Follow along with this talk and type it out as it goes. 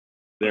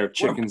There are Where am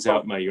chickens I out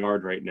going? in my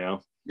yard right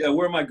now. Yeah,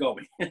 where am I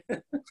going?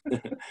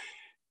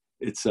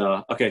 It's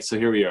okay, so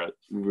here we are.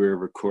 We're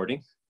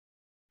recording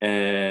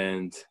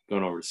and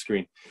going over the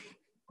screen.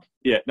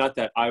 Yeah, not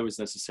that I was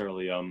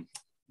necessarily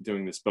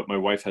doing this, but my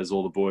wife has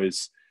all the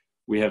boys.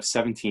 We have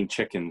 17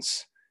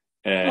 chickens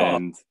Oh,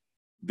 and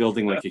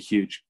building like a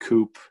huge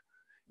coop,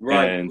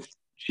 right. and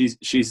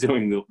she's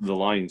doing the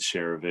lion's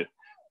share of it.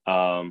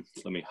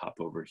 Let me hop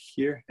over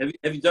here.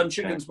 Have you done Okay.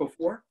 chickens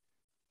before?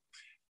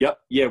 Yep.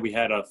 Yeah, we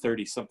had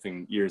 30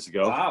 something years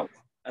ago. Wow,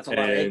 that's a lot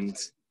of And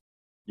eggs.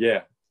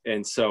 yeah.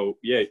 And so,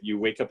 yeah, you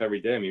wake up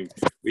every day. I mean,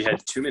 we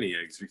had too many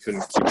eggs. We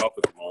couldn't keep up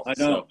with them all. I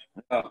know.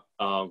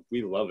 So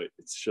we love it.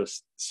 It's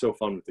just so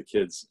fun with the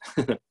kids.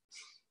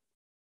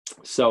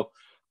 So,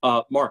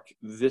 Mark,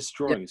 this Yeah,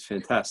 drawing is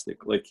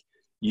fantastic. Like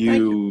thank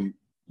you.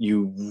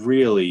 you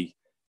really,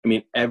 I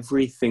mean,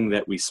 everything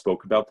that we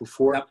spoke about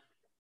before, Yep.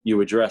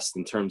 you addressed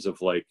in terms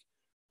of like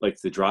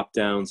the drop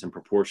downs and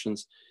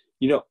proportions.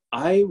 You know,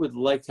 I would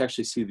like to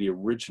actually see the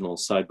original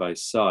side by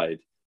side.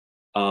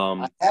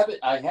 I have it.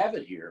 I have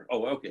it here.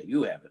 Oh, okay.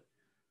 You have it.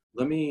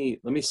 Let me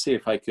see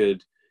if I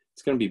could.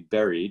 It's going to be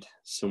buried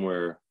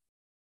somewhere.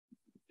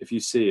 If you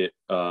see it,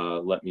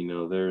 let me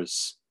know.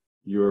 There's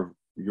your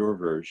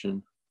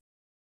version,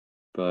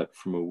 but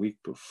from a week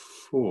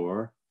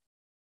before.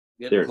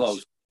 Getting There it close.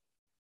 is.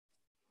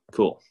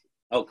 Cool.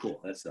 Oh,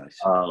 cool. That's nice.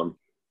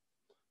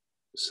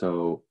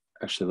 So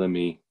actually, let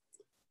me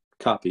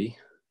copy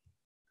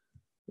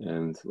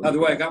and let By me the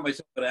go way, I back. got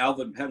myself an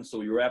Alvin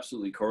pencil. You're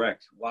absolutely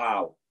correct.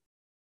 Wow.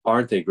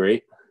 Aren't they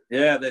great?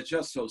 Yeah, they're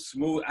just so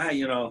smooth.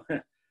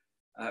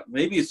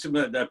 Maybe it's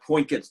that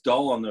point gets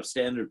dull on the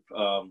standard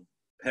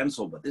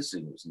pencil, but this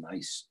thing was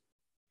nice.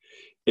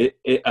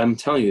 I'm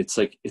telling you, it's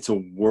like it's a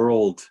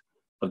world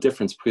of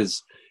difference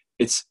because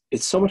it's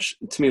so much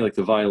to me like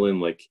the violin,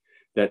 like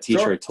that teacher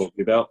Sure. I told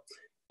you about,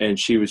 and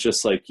she was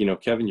just like, you know,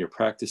 Kevin, you're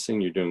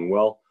practicing, you're doing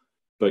well,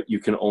 but you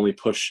can only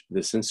push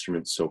this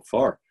instrument so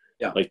far.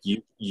 Yeah. Like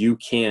you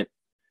can't.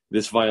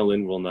 This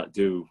violin will not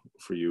do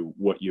for you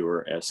what you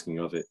were asking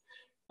of it.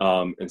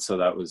 And so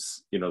that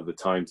was, you know, the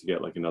time to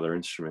get like another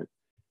instrument.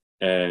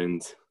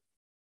 And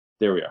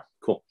there we are.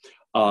 Cool.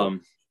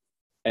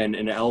 And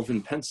an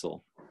Alvin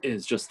pencil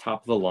is just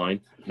top of the line,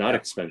 not Yeah.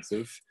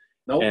 expensive.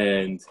 Nope.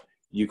 And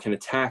you can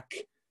attack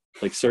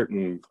like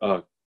certain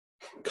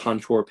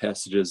contour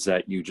passages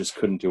that you just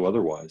couldn't do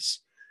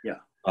otherwise. Yeah.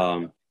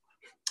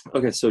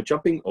 Okay, so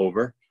jumping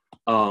over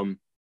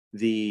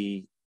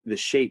the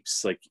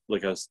shapes, like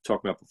I was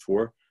talking about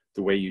before,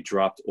 the way you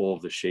dropped all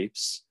of the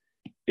shapes,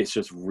 it's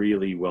just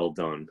really well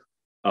done.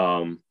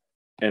 And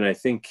I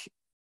think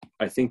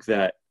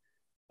that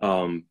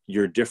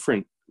you're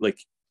different, like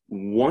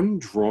one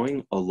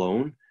drawing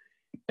alone,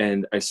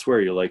 and I swear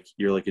you're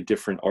like a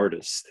different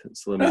artist.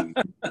 So let me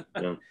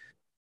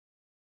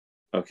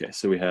okay,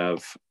 so we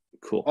have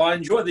cool. Oh, I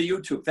enjoy the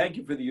YouTube. Thank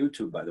you for the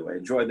YouTube, by the way. I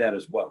enjoyed that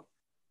as well.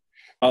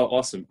 Oh,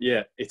 awesome.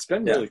 Yeah, it's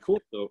been Yeah. really cool.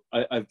 So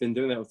I've been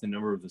doing that with a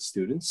number of the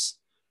students,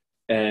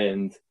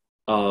 and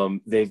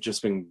they've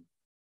just been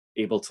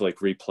able to like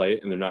replay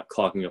it, and they're not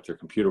clogging up their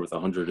computer with a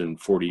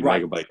 140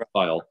 Right. megabyte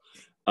file.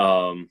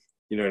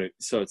 You know,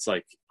 so it's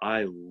like,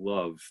 I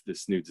love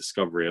this new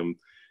discovery. I'm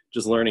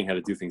just learning how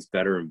to do things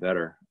better and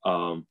better.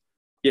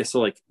 Yeah, so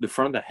like the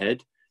front of the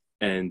head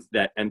and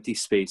that empty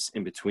space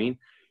in between,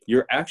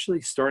 you're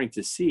actually starting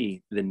to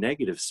see the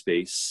negative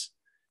space.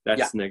 That's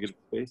Yeah. negative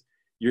space.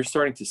 You're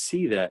starting to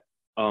see that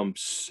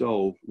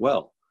so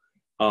well.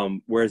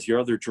 Whereas your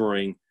other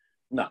drawing,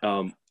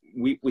 No.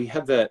 we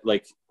have that,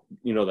 like,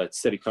 you know, that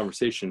steady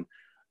conversation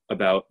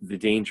about the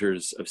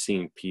dangers of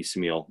seeing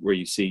piecemeal, where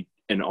you see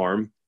an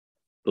arm,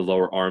 the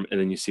lower arm, and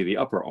then you see the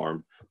upper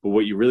arm. But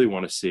what you really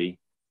want to see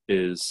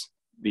is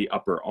the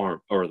upper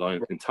arm, or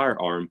the entire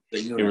arm, The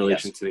in unit,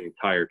 relation yes. to the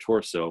entire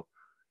torso.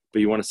 But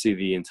you want to see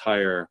the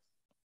entire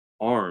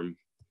arm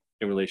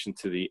in relation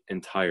to the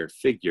entire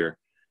figure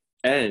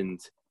and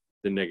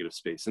the negative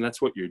space. And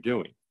that's what you're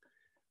doing.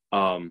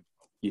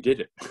 You did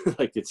it.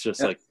 Like, it's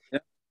just Yeah. like, Yeah.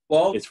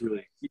 Well, it's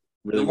really, the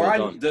really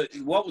well line, done.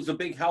 what was the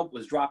big help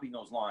was dropping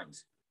those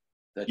lines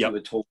that Yep. you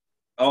had told.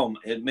 Oh,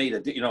 it made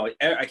a, you know,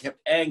 I kept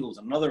angles,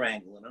 another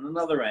angle, and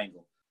another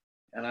angle,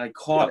 and I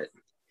caught Yep. it.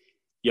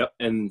 Yep.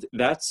 And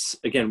that's,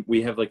 again,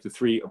 we have like the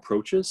three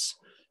approaches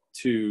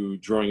to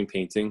drawing and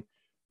painting,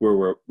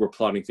 where we're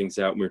plotting things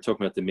out. And we were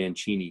talking about the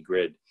Mancini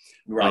grid.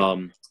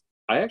 Right.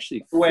 I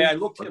actually The way I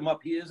think looked him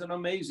up, he is an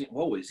amazing.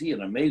 Whoa, is he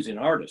an amazing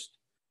artist?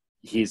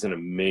 he's an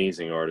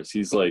amazing artist.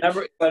 He's like,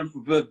 Never,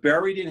 but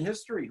buried in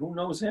history. Who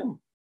knows him?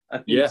 I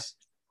mean, yeah,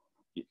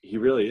 he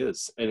really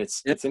is. And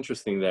it's Yeah. it's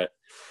interesting that,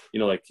 you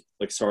know, like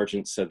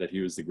Sargent said that he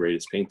was the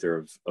greatest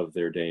painter of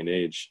their day and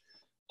age.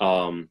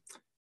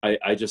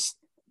 I just,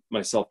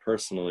 myself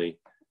personally,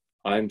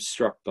 I'm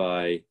struck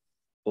by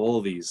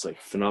all these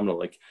like phenomenal,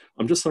 like,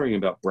 I'm just learning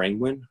about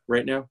Brangwyn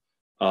right now,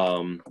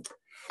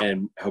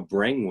 and how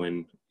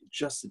Brangwyn,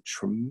 just a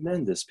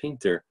tremendous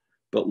painter,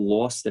 but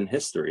lost in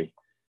history.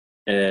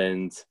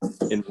 And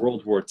in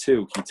World War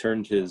II, he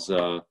turned his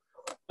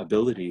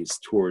abilities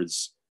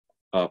towards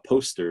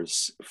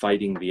posters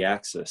fighting the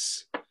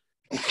Axis.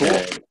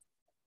 Cool.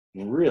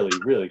 And really,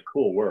 really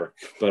cool work.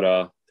 But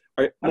all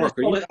right, Mark,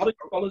 How do you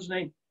spell his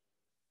name?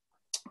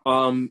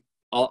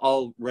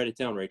 I'll write it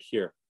down right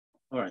here.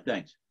 All right,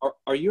 thanks.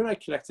 Are you and I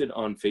connected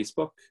on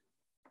Facebook?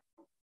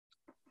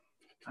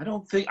 I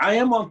don't think I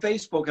am on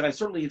Facebook, and I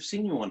certainly have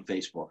seen you on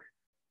Facebook.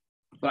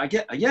 But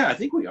I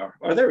think we are.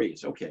 Oh, there he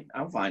is. Okay,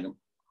 I'll find him.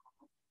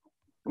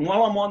 And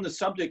while I'm on the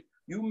subject,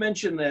 you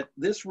mentioned that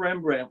this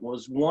Rembrandt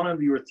was one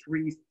of your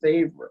 3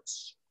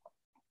 favorites.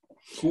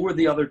 Who are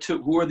the other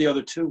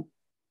two?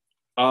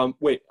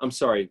 Wait, I'm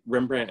sorry.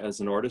 Rembrandt as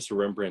an artist or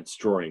Rembrandt's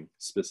drawing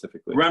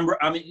specifically?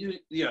 Rembrandt. I mean,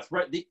 yes.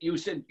 You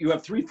said you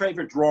have 3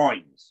 favorite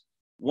drawings.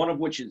 One of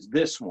which is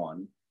this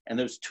one, and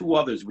there's 2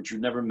 others which you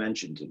never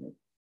mentioned to me.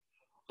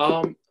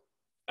 I'm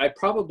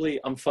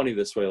funny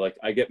this way. Like,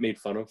 I get made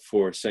fun of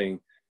for saying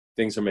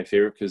things are my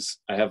favorite because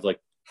I have like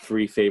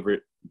 3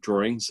 favorite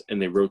drawings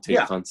and they rotate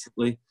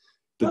constantly.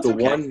 But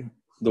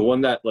the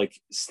one that like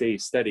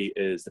stays steady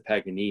is the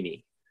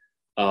Paganini.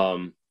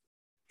 The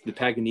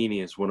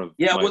Paganini is one of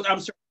I'm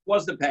sorry, it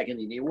was the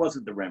Paganini. It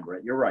wasn't the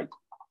Rembrandt. You're right.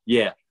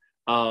 Yeah.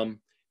 And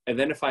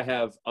then if I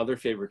have other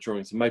favorite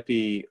drawings, it might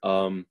be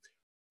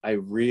I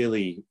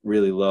really,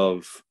 really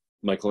love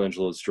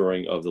Michelangelo's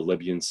drawing of the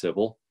Libyan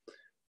Sibyl.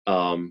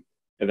 And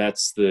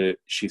that's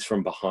she's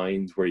from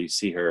behind where you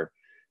see her.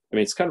 I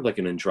mean, it's kind of like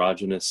an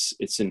androgynous,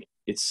 it's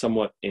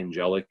somewhat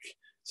angelic,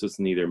 so it's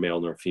neither male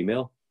nor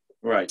female.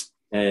 Right.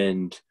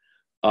 And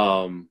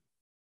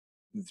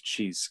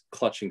she's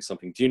clutching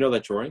something. Do you know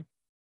that drawing?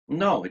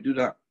 No, I do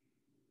not.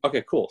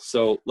 Okay, cool.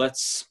 So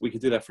we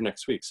could do that for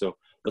next week. So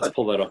let's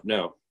pull that up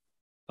now.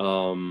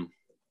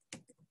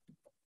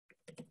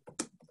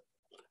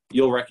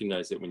 You'll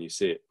recognize it when you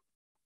see it.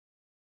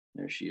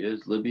 There she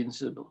is, Libyan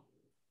Sibyl.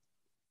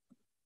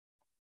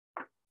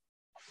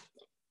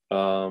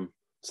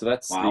 So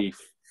that's the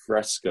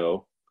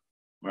fresco,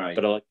 right?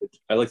 But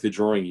I like the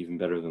drawing even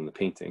better than the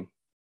painting.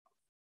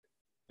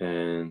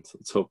 And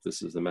let's hope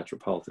this is the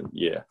Metropolitan.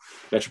 Yeah,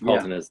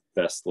 Metropolitan has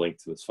the best link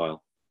to this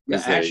file.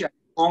 Yeah, actually,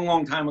 a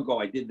long time ago,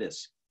 I did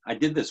this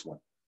one,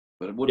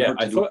 but it wouldn't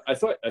hurt to I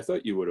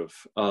thought you would have.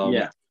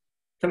 Yeah,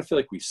 kind of feel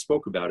like we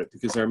spoke about it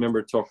because I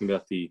remember talking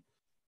about the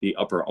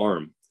upper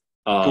arm.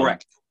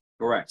 Correct.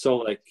 So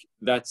like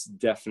that's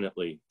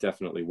definitely I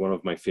one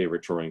of my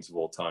favorite drawings of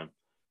all time.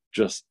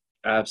 Just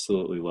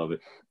absolutely love it.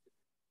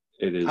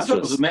 It is. I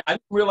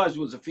didn't realize it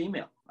was a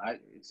female.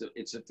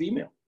 It's a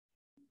female.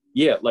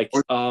 Yeah, like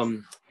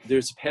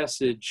there's a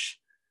passage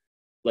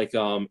like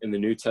in the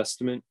New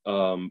Testament,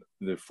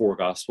 the 4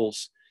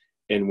 Gospels,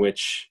 in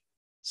which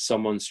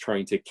someone's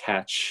trying to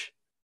catch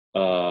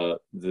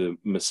the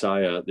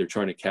Messiah. They're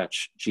trying to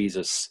catch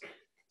Jesus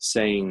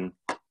saying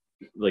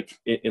like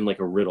in like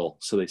a riddle.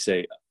 So they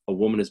say a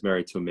woman is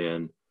married to a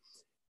man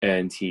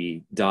and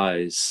he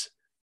dies.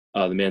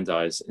 The man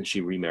dies and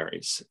she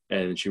remarries,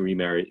 and she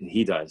remarries and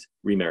he dies,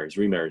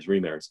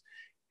 remarries.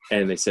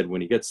 And they said,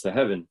 when she gets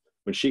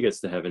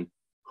to heaven,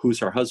 who's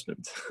her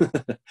husband?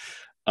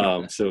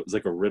 So it was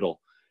like a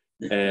riddle.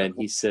 And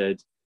he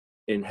said,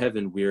 in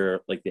heaven,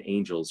 we're like the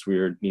angels.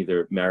 We're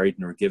neither married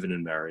nor given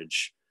in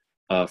marriage,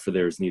 for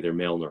there's neither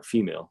male nor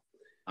female.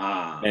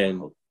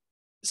 And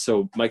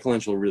so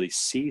Michelangelo really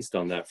seized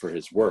on that for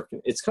his work.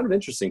 It's kind of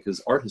interesting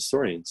because art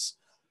historians,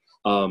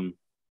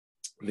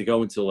 they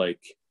go into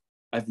like,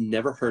 I've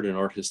never heard an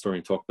art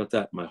historian talk about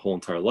that my whole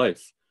entire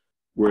life,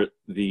 where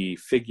the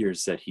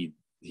figures that he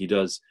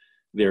does,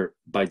 they're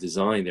by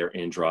design, they're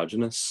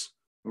androgynous.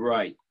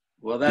 Right.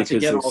 Well, that's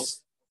again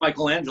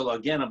Michelangelo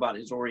again about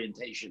his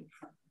orientation.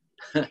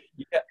 Yeah,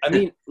 I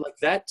mean, like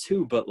that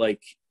too, but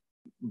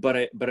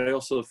I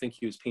also think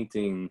he was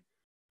painting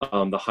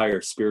the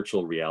higher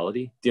spiritual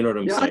reality. Do you know what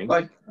I'm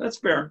saying? That's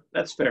fair.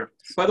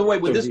 By the way,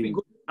 would this be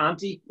good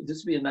Conti? Would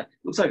this be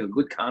looks like a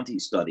good Conti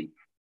study?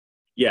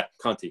 Yeah,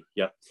 Conti.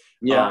 Yeah.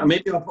 Yeah,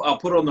 maybe I'll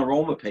put it on the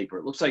Roma paper.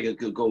 It looks like it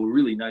could go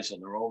really nice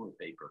on the Roma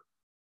paper.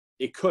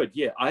 It could,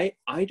 yeah.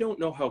 I don't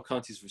know how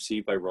Conti's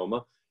received by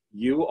Roma.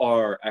 You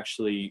are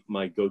actually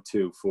my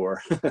go-to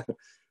for.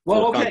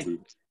 Well, okay. Conti.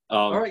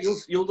 All right,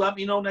 you'll let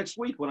me know next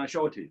week when I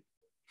show it to you.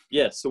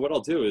 Yeah. So what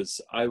I'll do is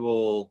I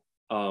will.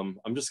 I'm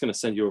just going to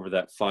send you over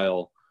that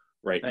file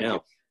right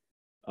now.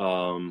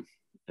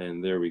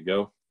 And there we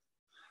go.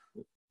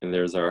 And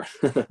there's our.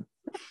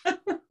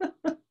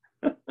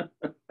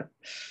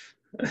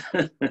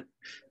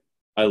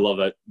 I love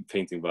that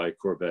painting by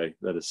Courbet.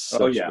 That is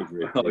such a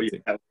great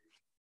painting.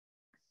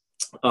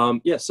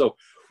 Yeah, so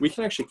we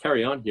can actually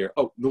carry on here.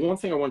 Oh, the one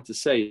thing I wanted to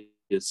say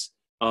is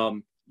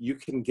you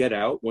can get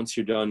out once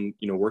you're done,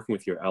 working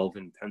with your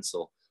Alvin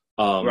pencil.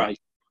 Right.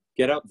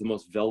 Get out the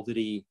most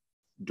velvety,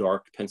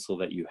 dark pencil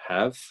that you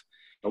have.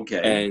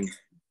 Okay. And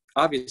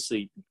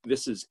obviously,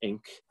 this is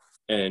ink,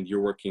 and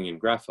you're working in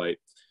graphite,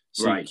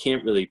 so you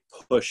can't really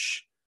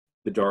push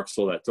the darks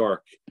all that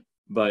dark.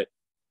 But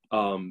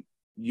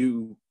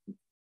you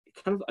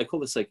kind of, I call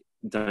this like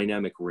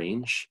dynamic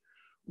range,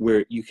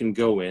 where you can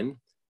go in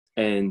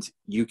and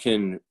you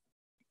can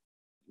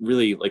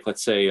really, like,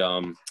 let's say,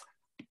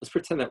 let's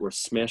pretend that we're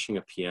smashing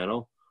a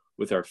piano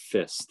with our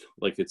fist.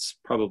 Like, it's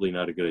probably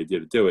not a good idea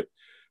to do it,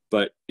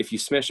 But if you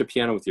smash a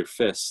piano with your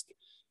fist,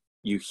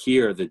 you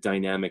hear the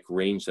dynamic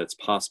range that's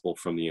possible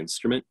from the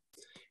instrument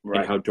and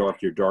Right. how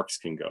dark your darks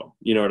can go.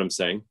 You know what I'm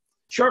saying?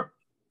 Sure.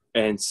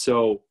 And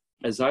so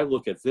as I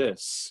look at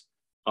this,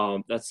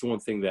 that's the one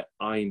thing that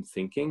I'm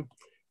thinking,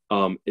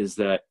 is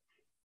that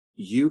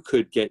you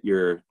could get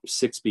your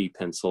 6B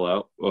pencil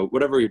out, or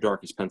whatever your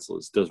darkest pencil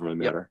is, doesn't really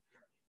matter.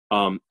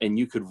 And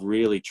you could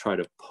really try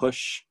to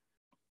push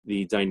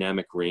the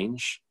dynamic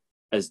range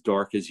as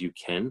dark as you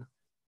can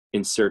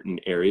in certain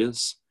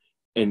areas.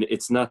 And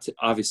it's not to,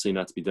 obviously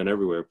not to be done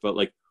everywhere, but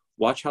like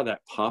watch how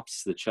that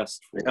pops the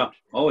chest forward. Yeah.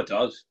 Oh, it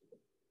does.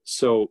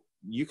 So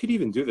you could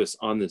even do this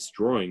on this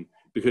drawing,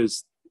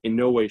 because in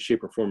no way,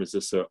 shape, or form is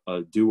this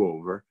a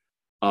do-over.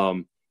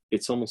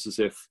 It's almost as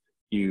if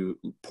you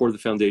pour the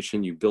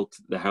foundation, you built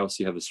the house,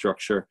 you have the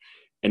structure,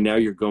 and now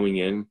you're going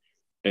in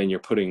and you're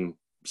putting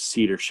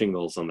cedar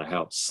shingles on the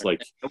house.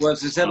 Like, well,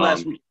 as I said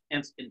last week,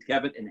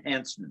 Kevin,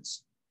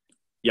 enhancements.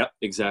 Yep,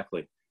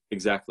 exactly.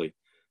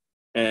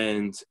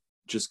 And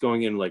just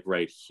going in like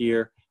right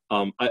here.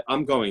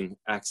 I'm going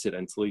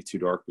accidentally too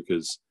dark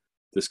because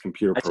this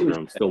computer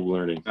program is still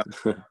learning.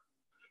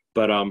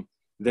 But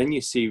then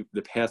you see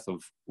the path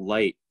of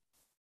light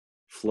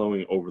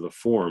flowing over the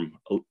form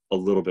a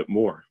little bit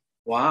more.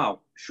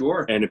 Wow,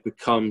 sure. And it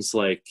becomes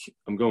like,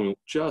 I'm going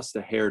just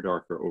a hair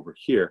darker over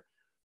here.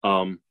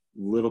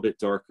 Little bit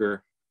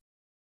darker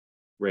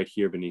right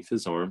here beneath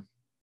his arm.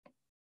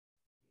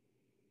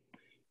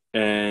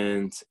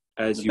 And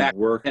as you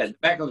work, the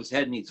back of his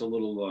head needs a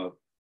little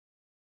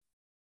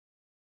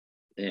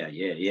yeah,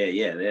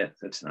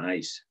 that's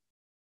nice.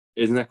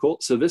 Isn't that cool?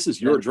 So this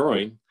is your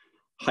drawing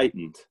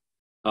heightened,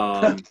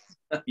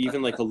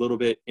 even like a little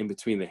bit in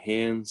between the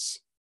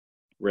hands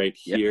right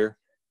here,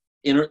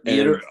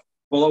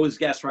 below his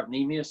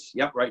gastrocnemius.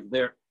 Yep, right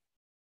there.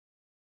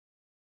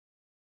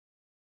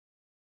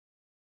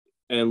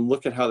 And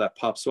look at how that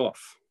pops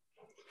off.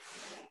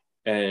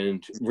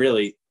 And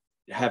really,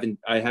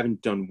 I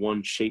haven't done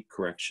one shape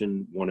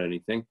correction,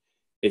 anything.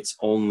 It's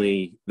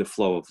only the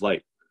flow of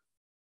light.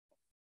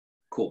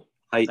 Cool.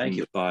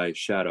 Heightened by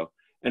shadow.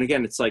 And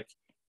again, it's like,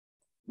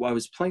 well, I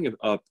was playing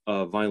a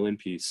violin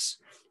piece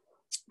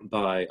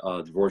by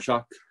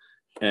Dvorak,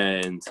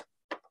 and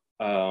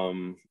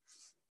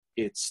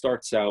it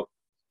starts out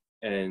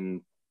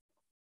and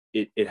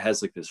it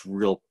has like this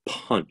real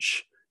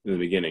punch in the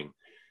beginning.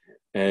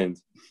 And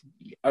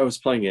I was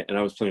playing it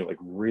like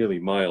really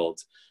mild,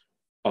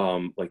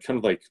 like kind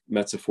of like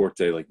mezzo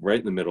forte, like right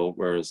in the middle,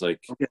 where it was like,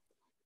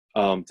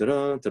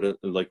 da-da, da-da,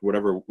 like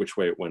whatever, which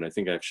way it went. I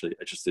think I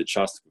just did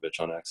Shostakovich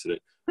on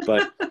accident,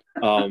 but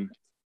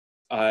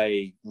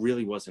I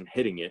really wasn't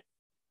hitting it.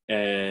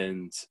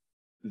 And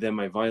then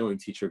my violin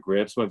teacher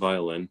grabs my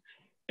violin,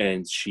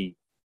 and she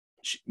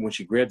when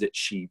she grabbed it,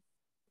 she,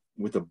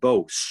 with a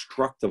bow,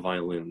 struck the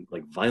violin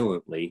like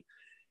violently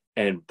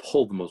and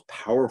pulled the most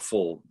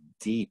powerful,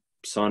 deep,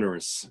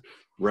 sonorous,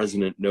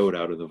 resonant note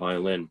out of the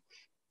violin.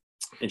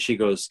 And she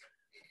goes,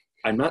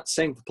 I'm not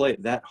saying to play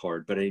it that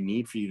hard, but I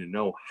need for you to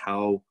know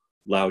how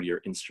loud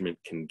your instrument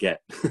can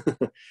get.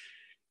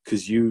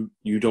 Because you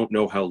don't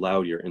know how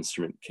loud your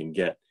instrument can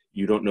get.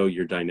 You don't know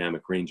your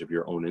dynamic range of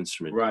your own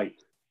instrument. Right.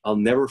 I'll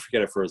never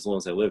forget it for as long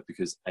as I live,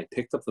 because I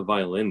picked up the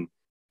violin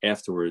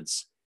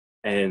afterwards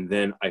and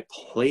then I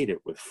played it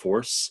with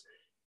force,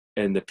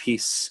 and the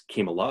piece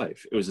came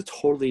alive. It was a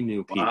totally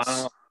new piece.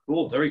 Wow.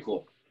 Cool. Very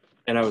cool.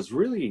 And I was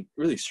really,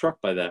 really struck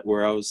by that,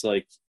 where I was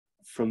like,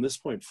 from this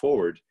point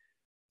forward,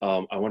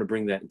 I want to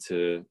bring that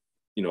into,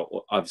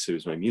 obviously it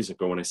was my music,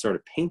 but when I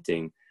started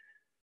painting,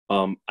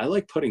 I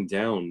like putting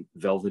down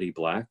velvety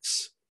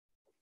blacks.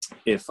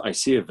 If I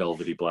see a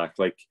velvety black,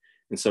 like,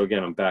 and so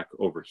again, I'm back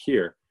over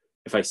here.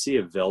 If I see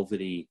a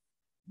velvety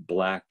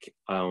black,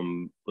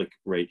 like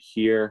right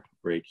here,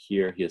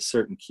 he has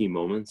certain key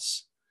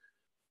moments.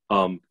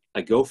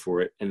 I go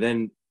for it. And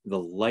then the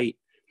light,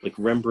 like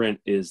Rembrandt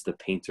is the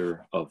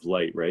painter of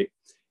light, right?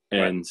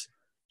 And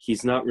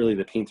he's not really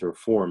the painter of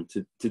form.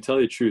 To tell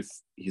you the truth,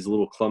 he's a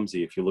little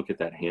clumsy. If you look at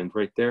that hand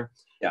right there,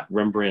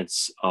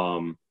 Rembrandt's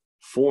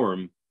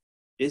form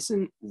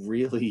isn't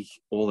really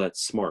all that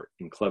smart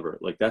and clever.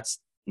 Like, that's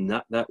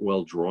not that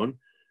well drawn,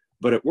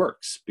 but it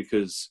works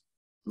because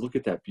look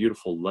at that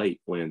beautiful light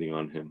landing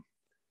on him.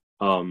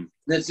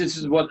 This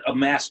is what a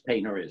mass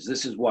painter is.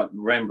 This is what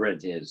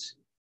Rembrandt is.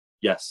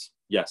 Yes.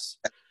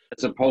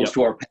 As opposed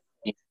to our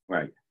painting.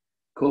 Right.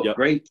 Cool. Yep.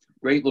 Great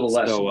little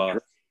lesson.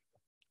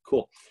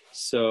 Cool.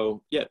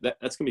 So yeah,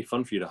 that's gonna be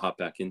fun for you to hop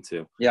back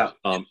into. Yeah.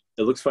 It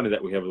looks funny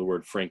that we have the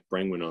word Frank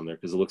Brangwyn on there,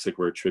 because it looks like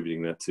we're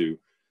attributing that to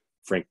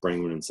Frank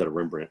Brangwyn instead of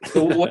Rembrandt.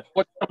 So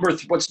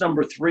what's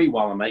number 3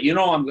 while I'm at?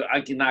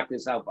 I can knock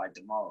this out by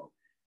tomorrow.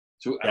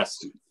 So yes.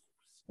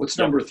 What's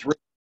number 3?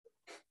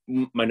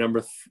 My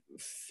number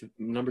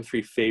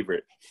 3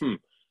 favorite.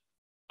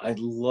 I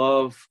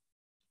love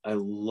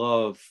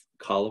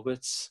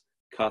Kolowitz.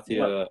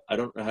 Katia. I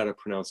don't know how to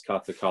pronounce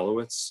Katia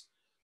Kolowitz.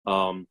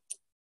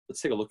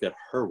 Let's take a look at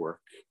her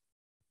work.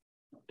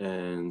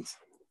 And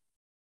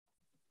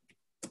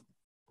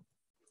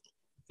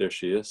there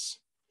she is.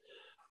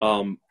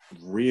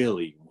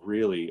 Really,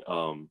 really,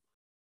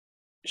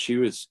 she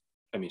was,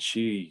 I mean,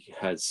 she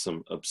had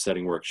some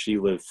upsetting work. She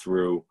lived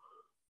through,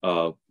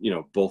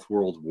 both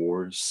world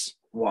wars,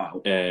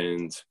 Wow.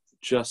 and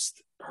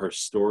just her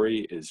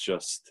story is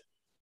just,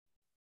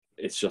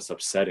 it's just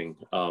upsetting.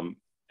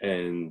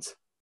 And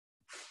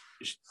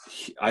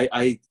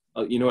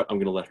you know what? I'm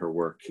going to let her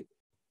work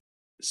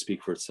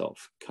speak for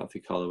itself. Kathy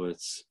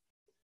Kolowitz.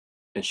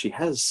 And she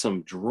has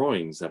some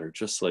drawings that are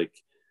just like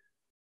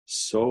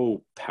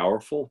so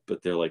powerful,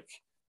 but they're like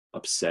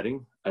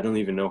upsetting. I don't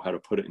even know how to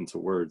put it into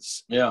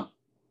words. Yeah.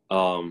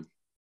 Um,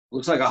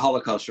 Looks like a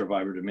Holocaust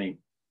survivor to me.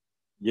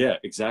 yeah,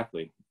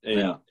 exactly. And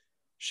Yeah.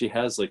 she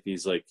has like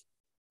these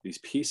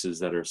pieces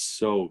that are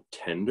so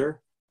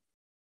tender.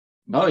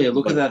 Oh yeah,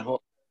 look at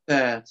But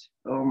that.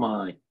 Oh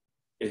my.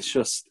 it's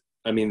just,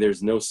 I mean,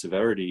 there's no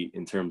severity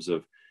in terms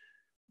of,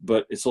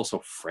 but it's also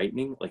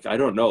frightening. Like, I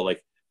don't know.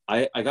 Like,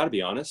 I got to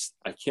be honest,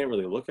 I can't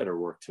really look at her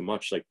work too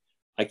much. Like,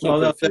 I can't Oh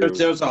go no, through.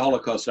 there's a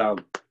Holocaust down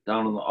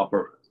on the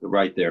upper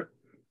right there.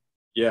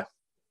 Yeah.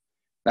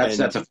 That's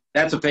And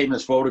that's a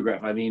famous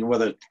photograph. I mean,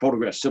 whether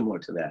photographs similar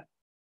to that.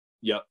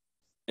 yeah.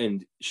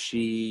 And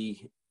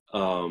she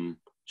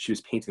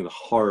was painting the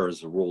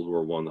horrors of World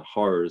War One, the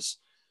horrors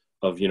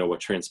of, what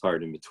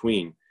transpired in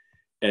between.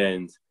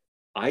 And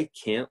I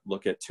can't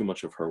look at too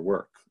much of her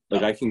work.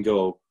 Like, No. I can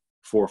go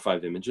 4 or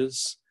 5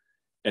 images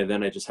and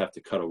then I just have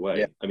to cut away.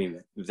 Yeah. I mean,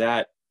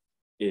 that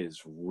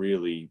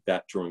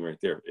drawing right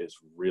there is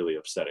really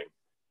upsetting.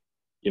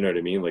 You know what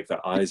I mean? Like, the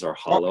eyes are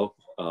hollow.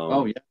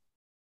 Oh yeah.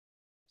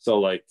 So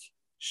like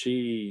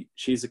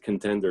she's a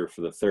contender for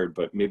the third,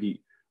 but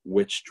maybe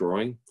which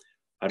drawing?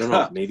 I don't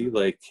know. Maybe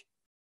like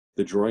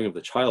the drawing of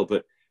the child.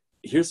 But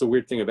here's the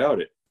weird thing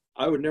about it.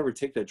 I would never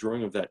take that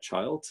drawing of that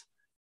child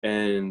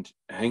and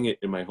hang it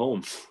in my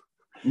home.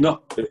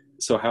 No.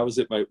 So how is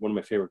it one of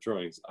my favorite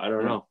drawings? I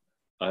don't know.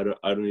 I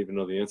don't even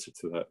know the answer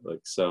to that.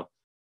 Like, so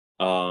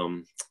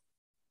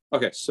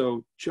okay,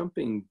 so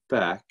jumping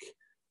back,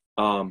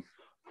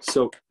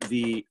 so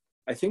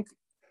I think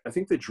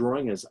the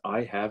drawing as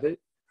I have it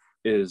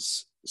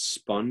is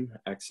spun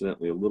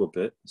accidentally a little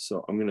bit,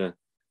 so I'm gonna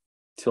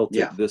tilt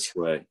it this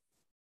way.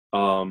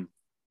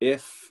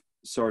 If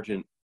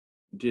Sargent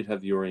did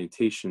have the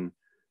orientation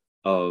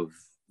of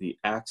the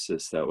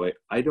axis that way,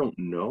 I don't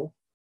know.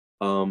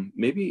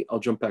 Maybe I'll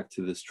jump back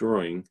to this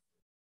drawing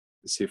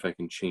and see if I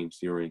can change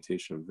the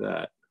orientation of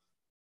that.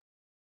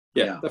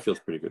 Yeah, that feels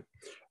pretty good.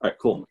 All right,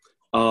 cool.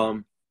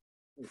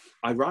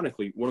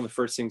 Ironically, one of the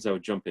first things I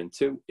would jump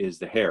into is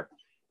the hair.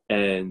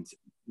 And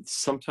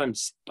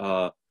sometimes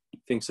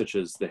things such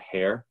as the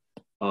hair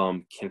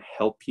can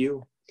help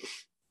you.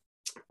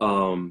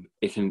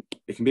 It can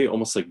be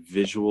almost like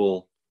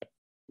visual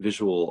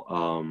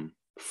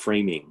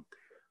framing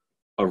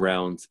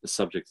around the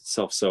subject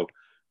itself. So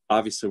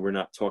obviously we're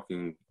not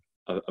talking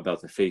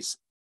about the face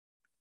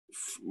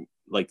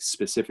like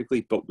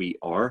specifically, but we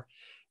are,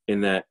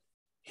 in that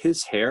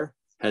his hair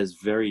has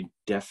very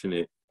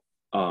definite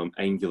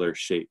angular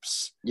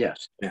shapes.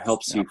 Yes. It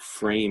helps you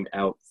frame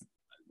out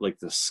like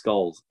the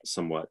skull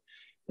somewhat.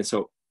 And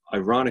so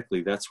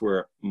ironically, that's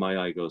where my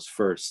eye goes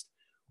first,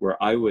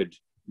 where I would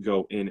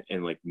go in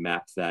and like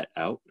map that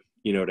out.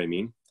 You know what I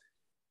mean?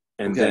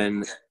 And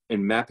then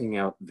in mapping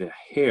out the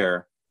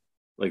hair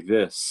like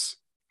this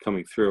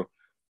coming through,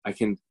 I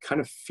can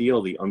kind of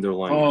feel the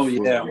underlying. Oh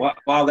yeah!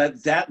 Wow!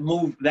 That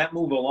move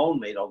alone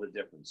made all the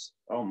difference.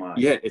 Oh my!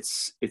 Yeah,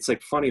 it's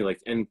like funny, like,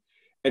 and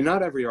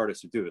not every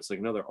artist would do this. Like,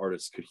 another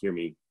artist could hear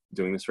me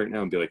doing this right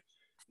now and be like,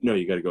 "No,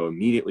 you got to go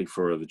immediately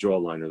for the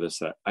jawline or this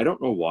that." I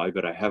don't know why,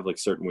 but I have like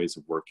certain ways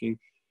of working.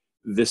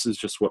 This is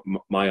just what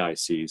my eye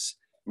sees,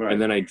 and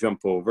then I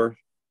jump over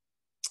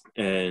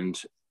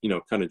and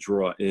kind of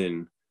draw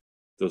in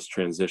those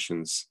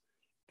transitions.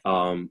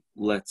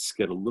 Let's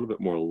get a little bit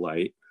more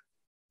light.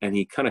 And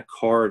he kind of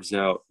carves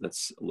out,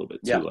 that's a little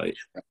bit too light.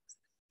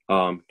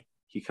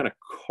 He kind of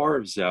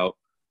carves out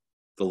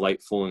the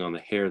light falling on the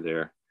hair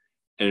there.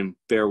 And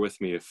bear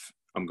with me if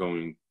I'm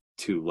going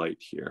too light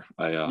here.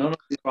 No,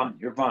 you're fine.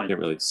 You're fine. Can't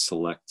really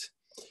select.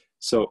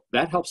 So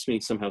that helps me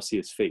somehow see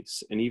his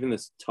face. And even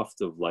this tuft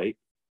of light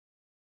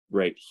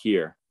right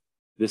here,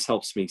 this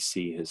helps me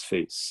see his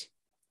face.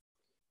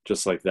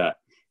 Just like that.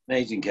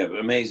 Amazing, Kevin.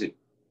 Amazing.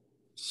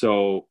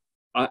 So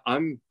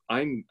I'm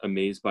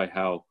amazed by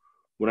how,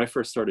 when I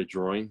first started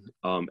drawing,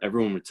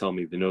 everyone would tell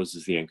me the nose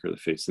is the anchor of the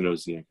face, the nose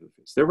is the anchor of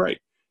the face. They're right.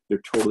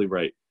 They're totally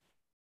right.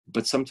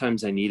 But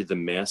sometimes I needed the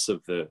mass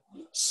of the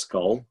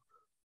skull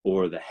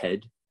or the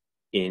head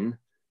in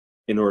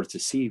order to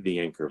see the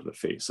anchor of the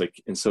face. Like,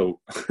 and so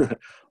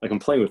like, I'm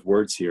playing with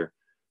words here,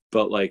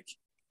 but like,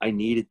 I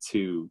needed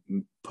to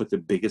put the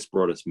biggest,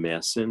 broadest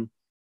mass in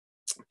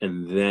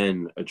and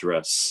then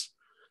address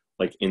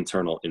like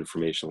internal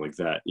information like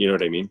that. You know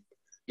what I mean?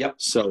 Yep.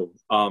 So,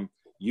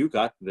 you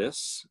got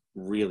this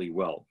really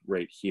well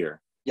right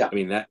here. Yeah. I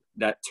mean,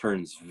 that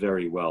turns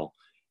very well.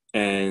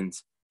 And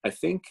I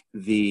think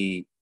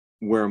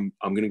where I'm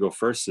going to go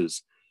first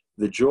is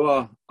the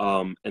jaw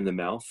and the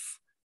mouth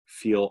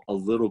feel a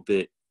little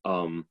bit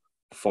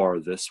far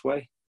this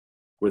way,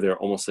 where they're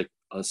almost like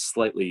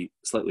slightly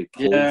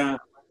pulled. Yeah,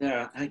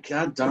 yeah.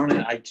 God darn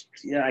it. I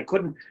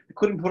couldn't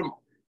put them.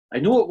 I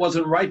knew it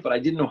wasn't right, but I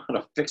didn't know how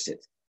to fix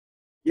it.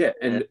 Yeah,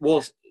 and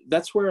well,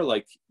 that's where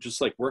like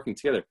just like working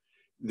together,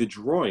 the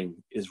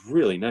drawing is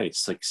really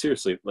nice. Like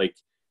seriously, like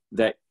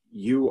that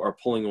you are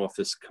pulling off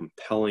this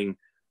compelling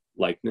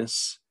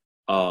likeness,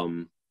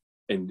 and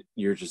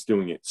you're just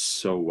doing it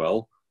so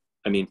well.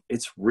 I mean,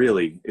 it's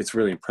really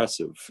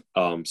impressive.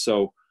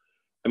 So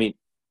I mean,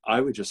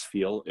 I would just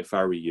feel if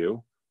I were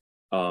you,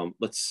 I'm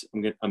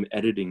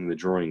editing the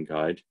drawing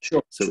guide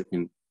Sure.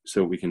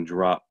 so we can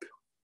drop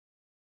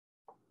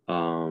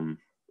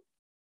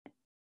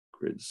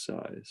grid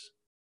size.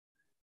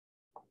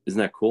 Isn't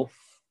that cool?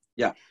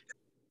 Yeah.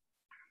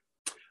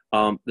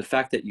 The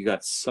fact that you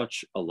got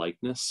such a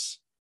likeness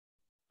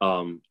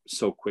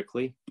so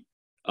quickly,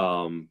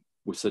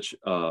 with such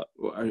I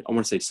want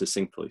to say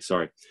succinctly,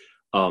 sorry,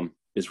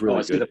 is really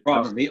I see good. the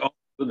problem. Oh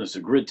goodness,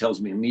 the grid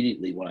tells me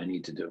immediately what I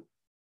need to do.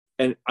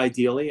 And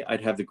ideally,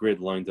 I'd have the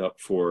grid lined up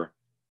for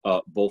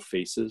both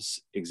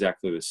faces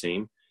exactly the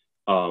same.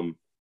 I'm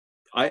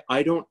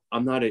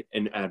not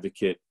an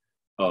advocate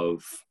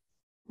of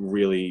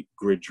really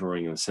grid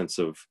drawing in the sense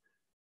of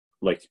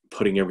like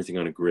putting everything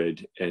on a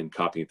grid and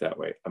copying it that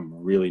way. I'm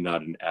really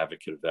not an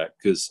advocate of that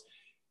because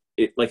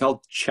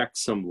I'll check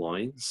some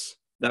lines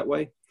that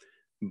way,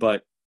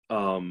 but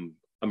I'm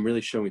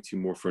really showing it to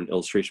you more for an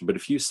illustration. But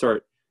if you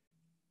start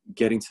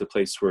getting to the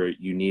place where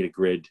you need a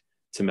grid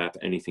to map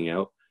anything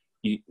out,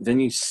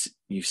 you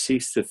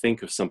cease to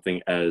think of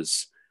something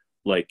as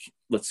like,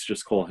 let's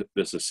just call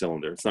this a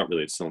cylinder. It's not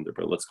really a cylinder,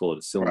 but let's call it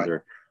a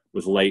cylinder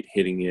with light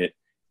hitting it.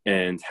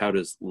 And how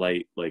does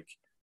light like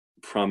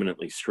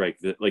prominently strike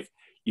that? Like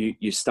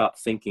you stop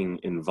thinking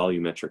in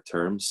volumetric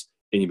terms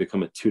and you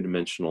become a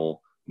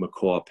two-dimensional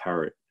macaw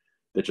parrot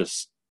that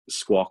just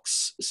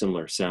squawks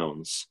similar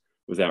sounds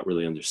without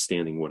really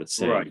understanding what it's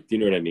saying. Right. Do you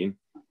know what I mean?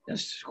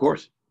 Yes, of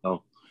course.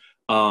 Oh,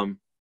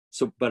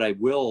 so, but I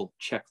will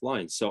check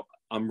lines. So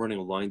I'm running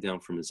a line down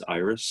from his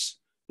iris,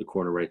 the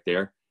corner right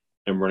there.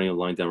 I'm running a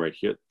line down right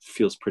here. It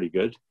feels pretty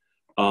good.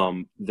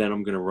 Then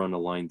I'm going to run a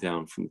line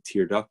down from the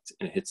tear duct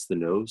and it hits the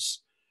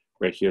nose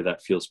right here.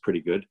 That feels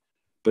pretty good.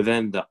 But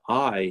then the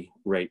eye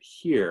right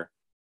here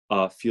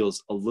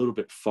feels a little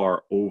bit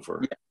far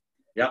over.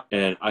 Yeah.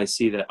 And I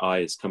see that eye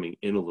is coming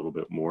in a little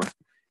bit more. Yep.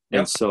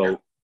 And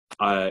so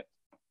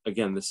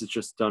again, this is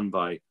just done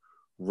by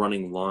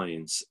running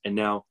lines. And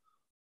now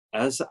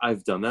as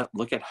I've done that,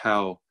 look at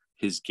how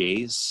his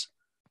gaze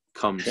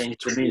comes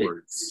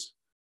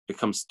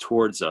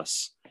towards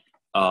us.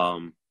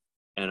 And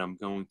I'm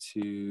going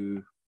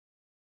to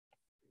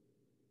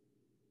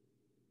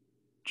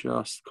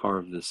just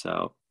carve this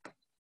out.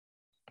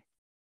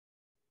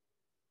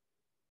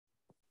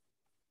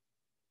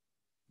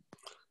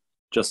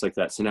 Just like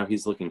that. So now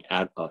he's looking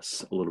at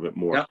us a little bit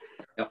more. Yeah.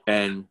 Yeah.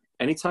 And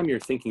anytime you're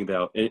thinking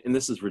about, and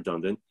this is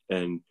redundant,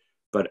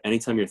 but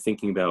anytime you're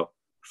thinking about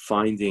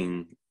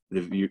finding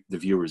the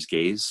viewer's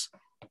gaze,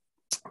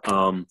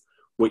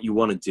 what you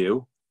want to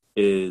do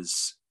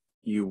is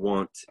you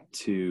want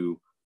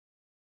to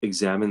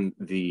examine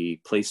the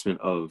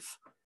placement of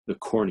the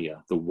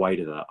cornea, the white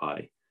of the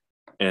eye,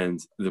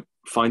 and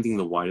finding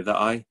the white of the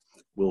eye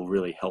will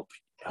really help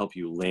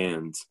you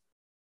land,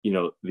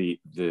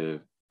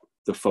 the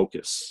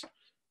focus,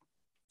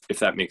 if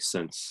that makes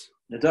sense.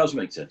 It does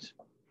make sense.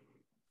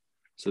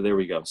 So there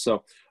we go.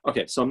 So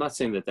okay, so I'm not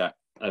saying that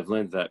I've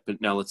landed that, but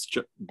now let's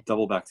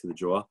double back to the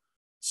jaw.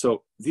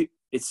 So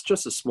it's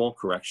just a small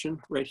correction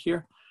right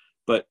here,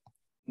 but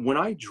when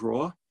I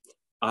draw,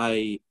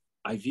 I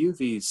view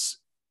the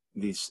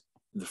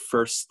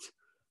first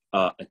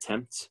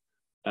attempt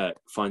at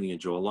finding a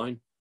jawline,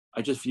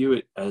 I just view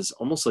it as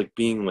almost like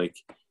being like,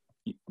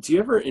 do you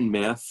ever in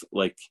math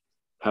like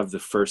have the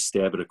first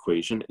stab at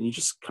equation and you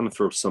just kind of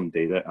throw some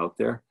data out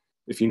there,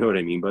 if you know what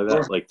I mean by that?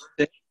 Sure. Like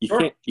you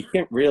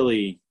can't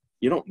really,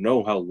 you don't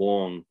know how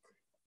long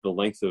the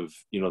length of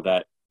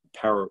that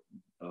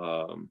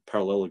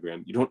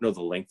parallelogram, you don't know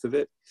the length of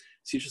it,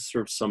 so you just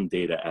throw some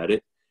data at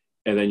it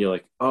and then you're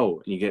like,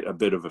 oh, and you get a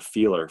bit of a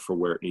feeler for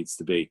where it needs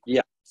to be.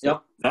 Yeah.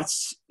 So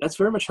that's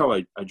very much how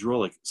I draw,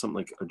 like something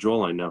like a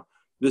jawline. Now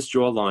this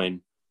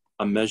jawline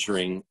I'm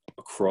measuring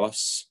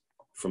across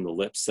from the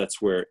lips,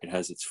 that's where it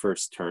has its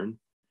first turn,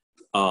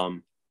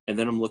 and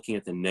then I'm looking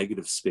at the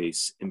negative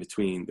space in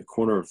between the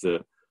corner of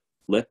the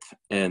lip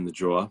and the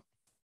jaw,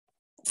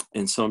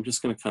 and so I'm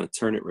just going to kind of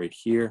turn it right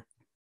here,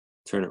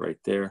 turn it right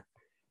there.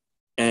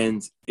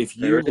 And if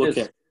you look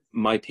at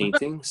my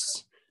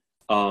paintings,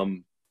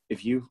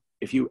 if you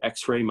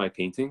x-ray my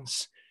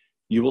paintings,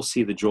 you will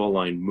see the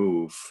jawline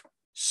move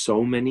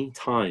so many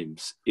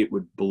times it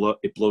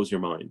blows your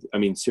mind. I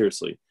mean,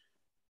 seriously,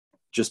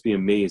 just be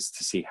amazed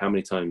to see how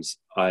many times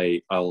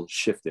I'll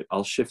shift it.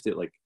 I'll shift it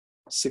like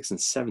 6 and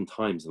 7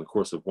 times in the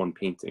course of one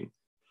painting.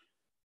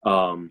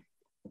 And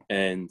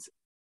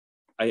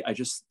I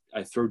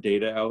throw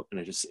data out and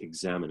I just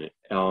examine it.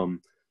 So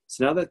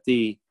now that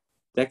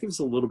that gives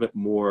a little bit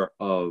more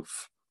of,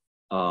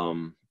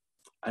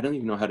 I don't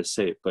even know how to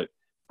say it, but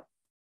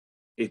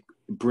it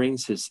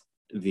brings his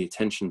the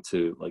attention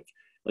to like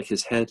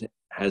his head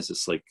has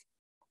this like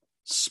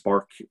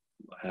spark,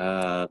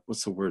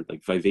 what's the word,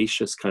 like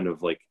vivacious kind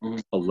of like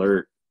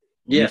alert,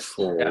 Yes.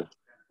 youthful Yeah,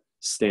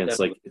 stance.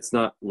 definitely. Like it's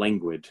not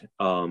languid.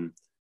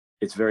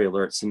 It's very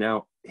alert. So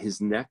now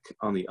his neck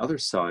on the other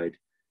side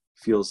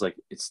feels like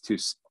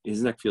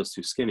his neck feels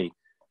too skinny.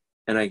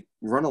 And I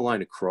run a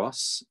line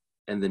across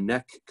and the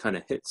neck kind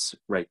of hits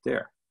right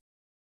there.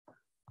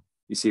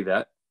 You see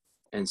that?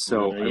 And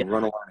so I Yeah.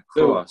 run a line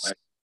Ooh, across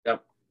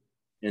yep.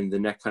 and the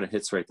neck kind of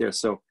hits right there.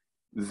 So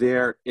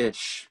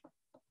there-ish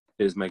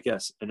is my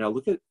guess. And now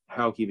look at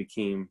how he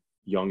became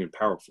young and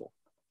powerful.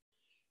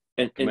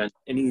 And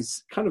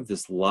he's kind of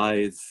this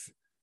lithe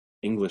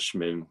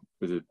Englishman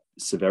with a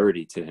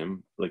severity to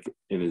him, like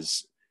in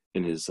his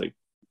like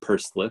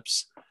pursed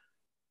lips,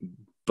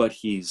 but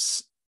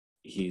he's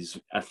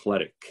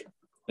athletic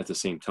at the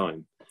same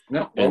time.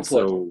 No, well And put.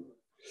 so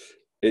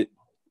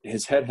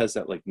his head has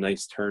that like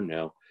nice turn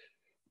now.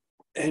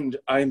 And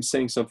I'm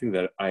saying something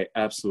that I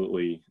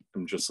absolutely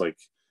am just like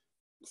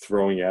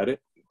throwing at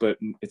it, but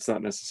it's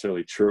not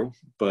necessarily true.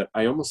 But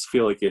I almost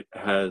feel like it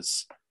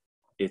has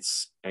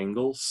its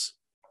angles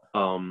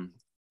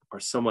are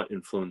somewhat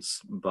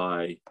influenced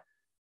by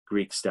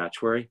Greek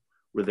statuary,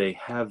 where they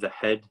have the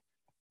head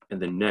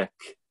and the neck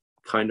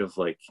kind of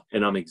like,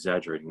 and I'm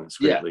exaggerating this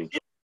greatly. Yeah,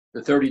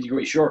 the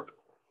 30-degree short.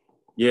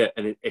 Yeah,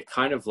 and it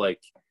kind of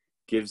like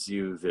gives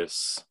you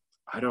this,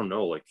 I don't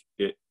know, like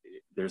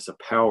there's a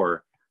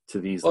power to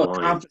these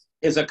lines.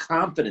 There's a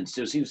confidence.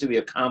 There seems to be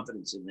a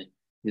confidence in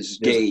his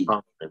There's gaze.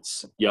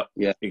 confidence. Yep.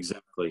 Yeah.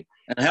 Exactly.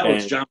 And hell,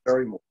 it's John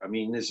Barrymore. I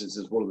mean, this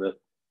is one of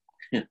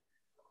the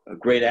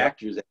great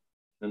actors in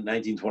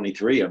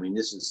 1923. I mean,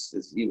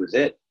 he was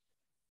it.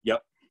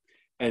 Yep.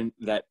 And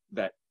that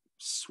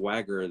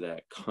swagger,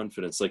 that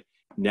confidence, like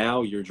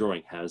now your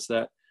drawing has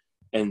that.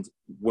 And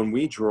when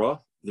we draw,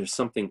 there's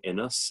something in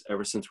us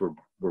ever since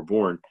we're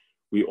born.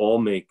 We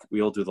all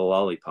do the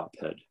lollipop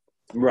head.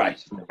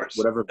 Right.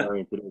 Whatever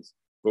variant it is.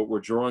 But we're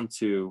drawn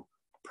to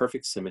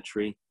perfect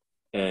symmetry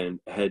and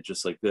a head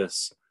just like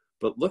this.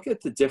 But look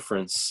at the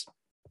difference.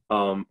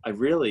 I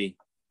really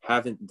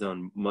haven't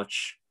done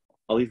much.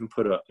 I'll even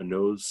put a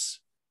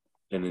nose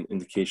and an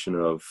indication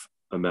of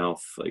a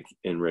mouth like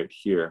in right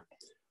here.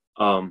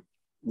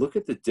 Look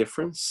at the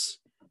difference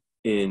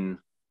in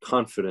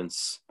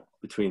confidence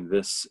between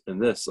this and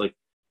this. Like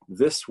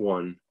this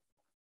one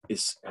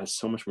has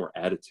so much more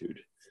attitude.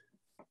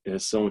 It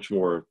has so much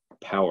more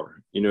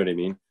power. You know what I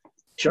mean?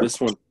 Sure.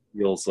 This one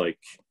feels like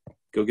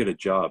go get a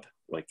job.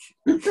 Like,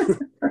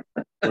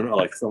 or not,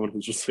 like someone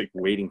who's just like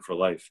waiting for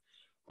life.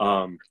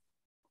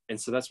 And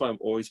so that's why I'm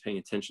always paying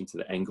attention to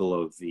the angle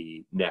of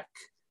the neck.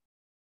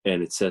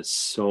 And it says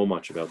so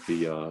much about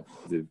the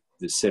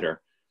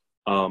sitter.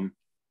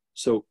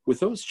 So with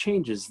those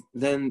changes,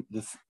 then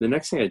the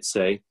next thing I'd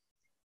say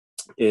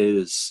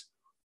is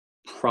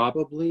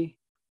probably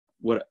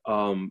what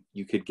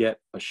you could get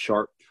a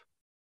sharp.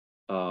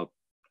 I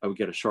would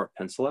get a sharp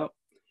pencil out,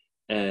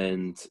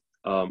 and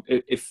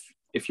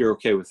if you're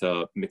okay with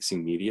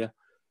mixing media,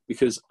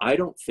 because I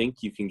don't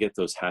think you can get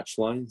those hatch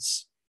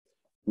lines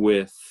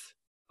with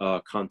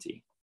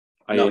Conti.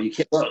 No, you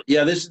can't. Well,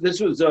 yeah, this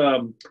was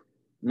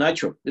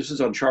Nitram. This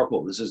is on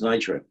charcoal. This is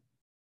Nitram.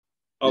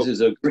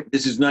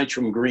 This is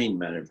Nitram green,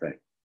 matter of fact.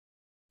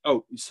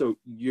 Oh, so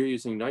you're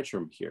using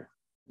Nitram here?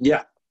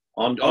 Yeah,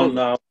 on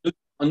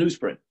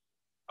newsprint.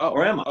 Oh,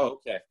 or am I? Oh,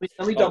 okay.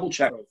 Let me double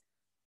check. Sorry.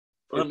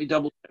 Let me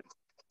double check.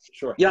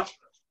 Sure. Yep,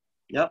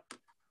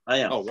 I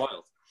am. Oh,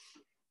 wild.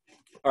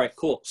 All right,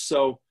 cool.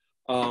 So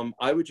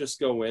I would just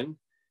go in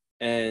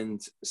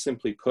and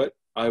simply put,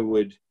 I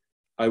would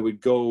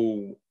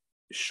go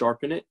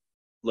sharpen it,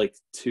 like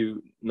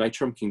to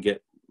Nitram can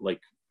get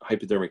like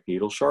hypodermic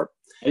needle sharp.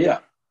 Yeah.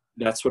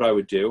 That's what I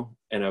would do.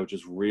 And I would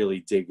just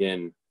really dig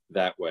in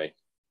that way.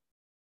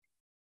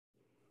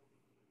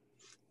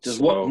 Just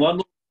one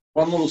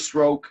little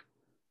stroke.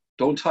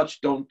 Don't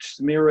touch, don't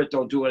smear it,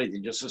 don't do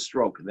anything. Just a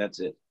stroke, and that's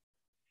it.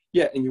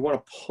 Yeah, and you want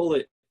to pull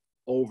it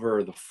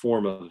over the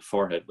form of the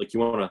forehead. Like you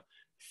want to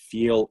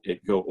feel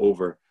it go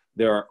over.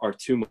 There are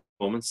two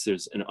moments.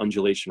 There's an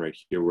undulation right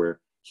here where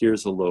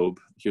here's a lobe,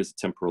 here's a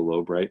temporal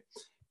lobe, right?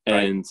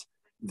 And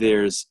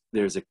there's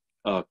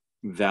a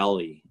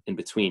valley in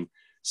between.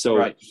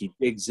 So he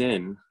digs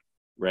in,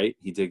 right?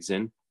 He digs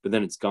in, but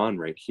then it's gone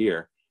right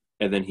here.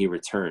 And then he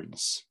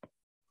returns.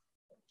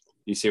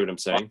 You see what I'm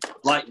saying?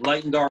 Light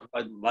and dark,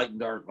 light and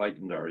dark, light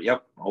and dark.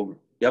 Yep. Over.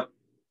 Yep.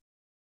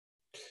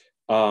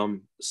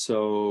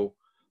 So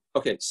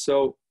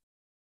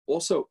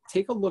also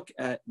take a look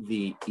at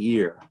the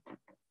ear.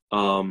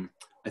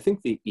 I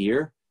think the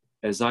ear,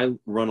 as I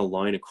run a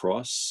line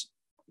across,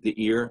 the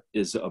ear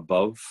is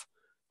above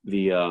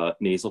the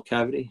nasal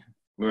cavity.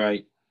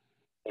 Right.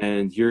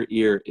 And your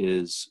ear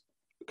is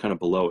kind of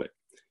below it.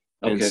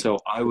 Okay. And so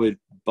I would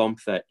bump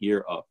that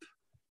ear up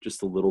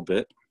just a little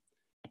bit.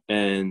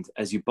 And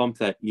as you bump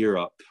that ear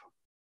up,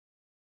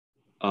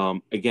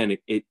 again,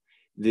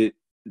 the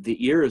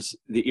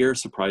ear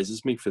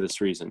surprises me for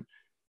this reason.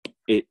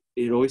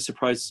 It always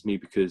surprises me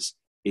because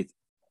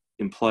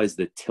implies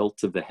the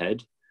tilt of the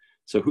head.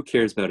 So who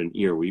cares about an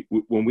ear?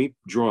 When we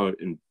draw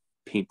and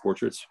paint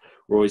portraits,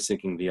 we're always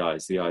thinking the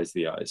eyes, the eyes,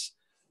 the eyes.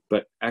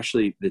 But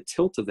actually, the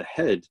tilt of the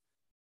head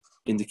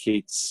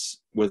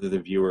indicates whether the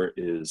viewer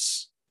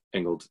is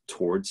angled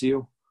towards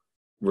you,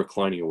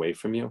 reclining away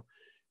from you.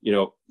 You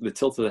know, the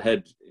tilt of the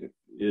head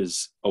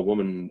is a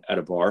woman at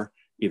a bar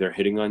either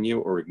hitting on you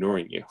or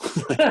ignoring you.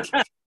 Like,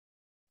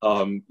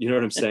 you know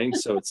what I'm saying?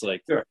 So it's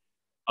like, Sure.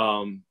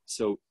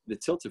 So the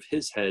tilt of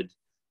his head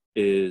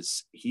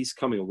is he's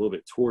coming a little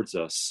bit towards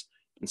us.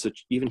 And so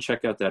even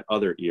check out that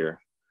other ear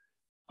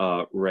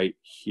right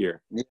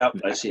here.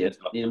 Yep, I see it.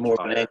 Need more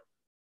of an angle.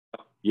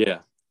 Yeah.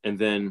 And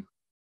then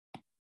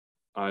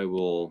I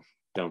will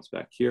bounce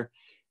back here.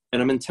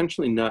 And I'm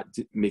intentionally not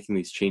making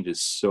these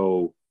changes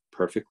so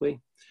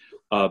perfectly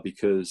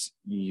because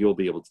you'll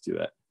be able to do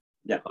that.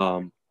 Yeah.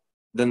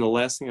 Then the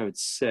last thing I would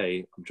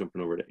say, I'm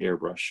jumping over to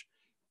airbrush,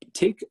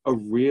 take a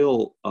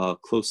real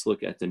close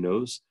look at the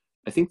nose.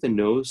 I think the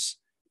nose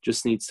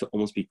just needs to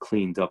almost be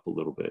cleaned up a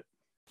little bit.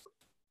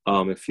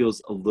 It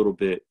feels a little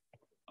bit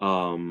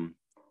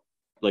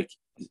like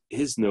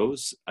his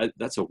nose,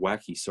 that's a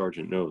wacky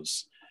Sargent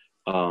nose.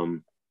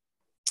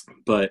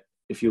 But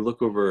if you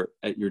look over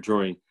at your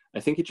drawing,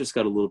 I think it just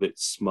got a little bit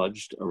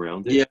smudged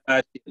around it.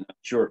 Yeah,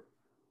 sure.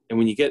 And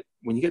when you get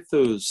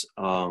those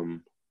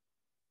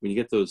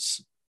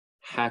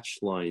hatch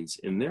lines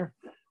in there,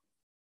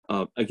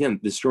 again,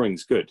 this drawing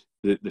is good.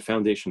 The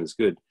foundation is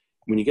good.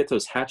 When you get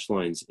those hatch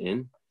lines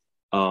in,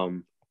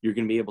 you're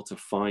going to be able to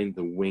find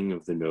the wing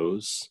of the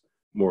nose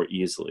more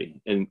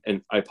easily. And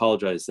I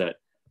apologize that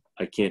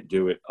I can't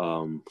do it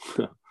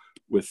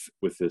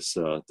with this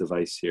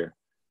device here.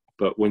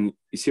 But when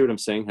you see what I'm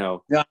saying,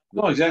 how Yeah, I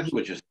know exactly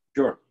what you're saying.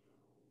 Sure.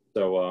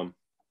 So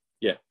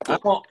yeah.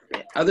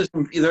 Are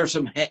there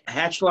some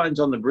hatch lines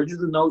on the bridge of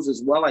the nose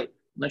as well? I'm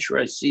not sure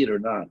I see it or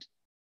not.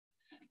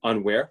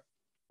 On where?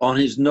 On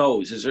his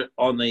nose. Is it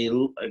on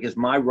the, I guess,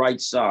 my right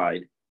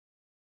side?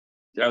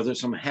 Are there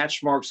some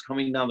hatch marks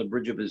coming down the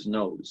bridge of his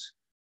nose?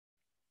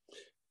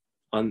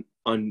 On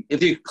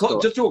If you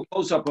just do a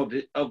close up of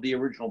the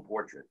original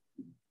portrait.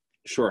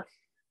 Sure.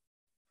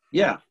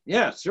 Yeah,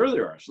 sure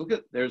there are. Look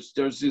at there's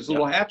these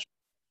little hatch.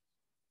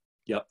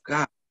 Yep.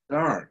 God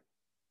darn.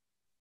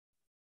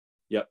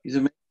 Yep. He's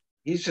amazing.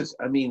 He's just,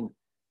 I mean,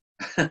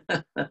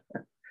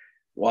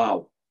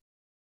 wow.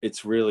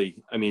 It's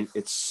really, I mean,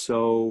 it's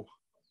so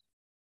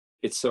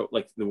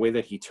like the way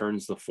that he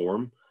turns the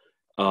form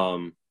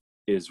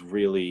is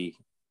really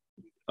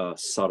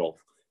subtle,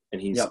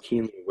 and he's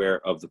keenly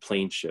aware of the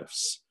plane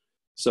shifts.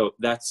 So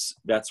that's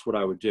what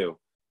I would do.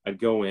 I'd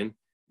go in.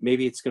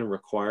 Maybe it's going to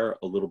require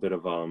a little bit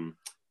of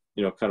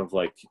kind of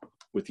like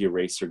with the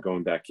eraser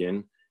going back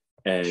in,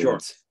 and sure.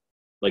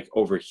 Like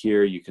over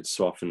here you could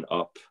soften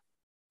up,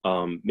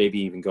 maybe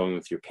even going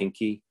with your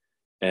pinky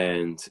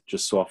and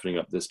just softening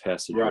up this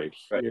passage right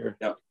here.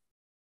 Yep.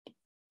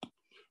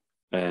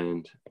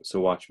 And so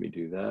watch me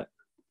do that.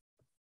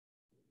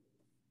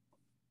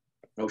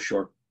 Oh,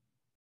 sure.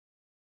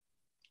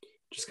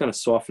 Just kind of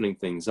softening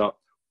things up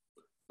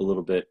a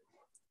little bit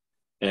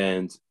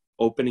and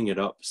opening it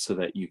up so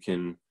that you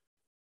can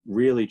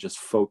really just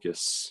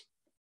focus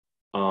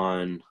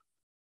on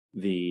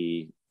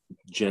the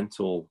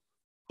gentle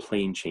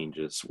plane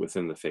changes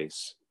within the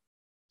face.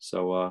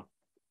 So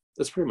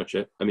that's pretty much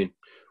it. I mean,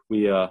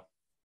 I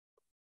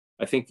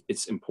think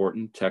it's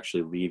important to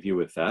actually leave you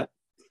with that.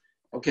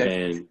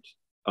 Okay. And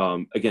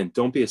again,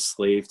 don't be a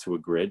slave to a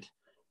grid.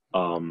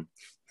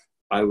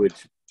 I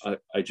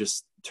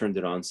just turned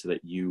it on so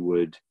that you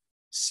would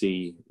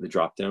see the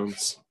drop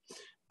downs,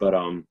 but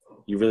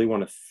you really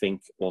want to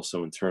think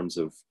also in terms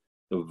of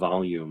the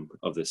volume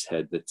of this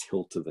head, the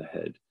tilt of the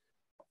head.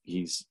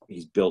 He's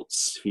built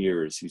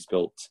spheres, he's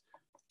built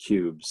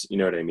cubes, you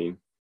know what I mean?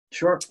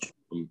 Sure.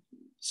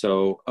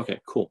 So, okay,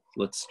 cool.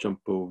 Let's jump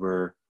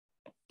over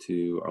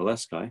to our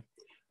last guy.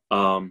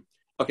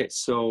 Okay,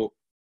 so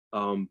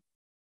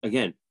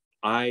again,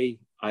 I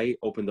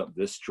opened up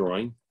this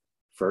drawing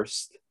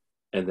first,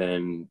 and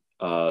then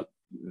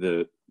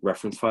the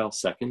reference file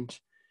second,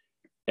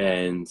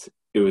 and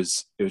it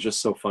was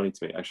just so funny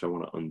to me. Actually, I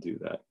want to undo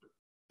that.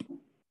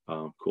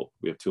 Cool.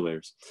 We have two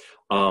layers.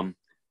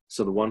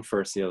 So the one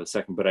first, the other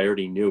second, but I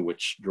already knew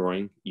which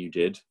drawing you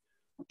did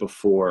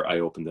before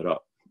I opened it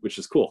up, which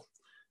is cool.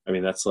 I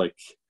mean, that's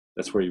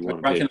where you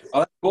want to be.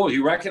 Oh, cool.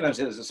 You recognize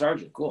it as a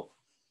sergeant. Cool.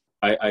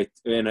 I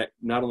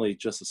not only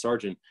just a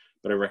sergeant,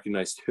 but I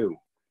recognized who.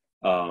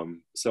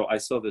 So I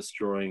saw this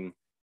drawing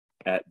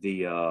at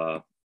the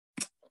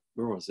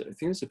where was it? I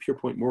think it was at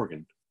Pierpoint Morgan.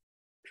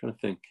 I'm trying to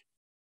think.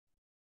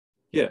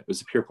 Yeah, it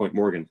was at Pierpoint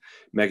Morgan.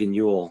 Megan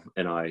Ewell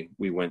and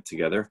we went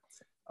together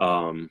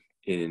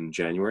in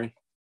January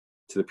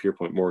to the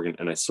Pierpoint Morgan,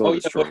 and I saw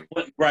this drawing.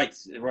 Right.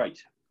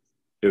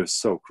 It was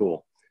so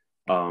cool.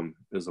 It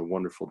was a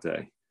wonderful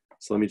day.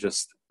 So I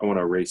want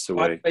to erase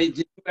away.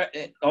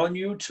 On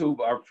YouTube,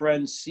 our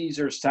friend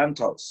Cesar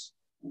Santos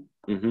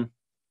mm-hmm.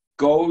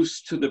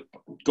 goes to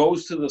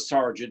the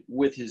sergeant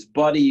with his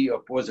buddy.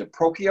 Was it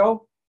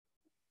Procchio?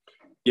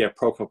 Yeah,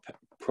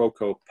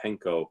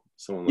 Prokopenko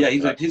someone Yeah,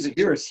 like that.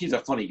 he's a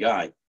funny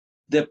guy.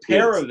 The He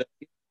pair is. of them,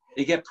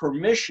 they get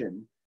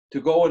permission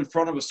to go in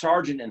front of a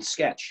sergeant and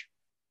sketch.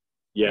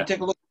 You Yeah. take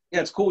a look.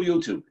 Yeah, it's cool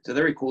YouTube. It's a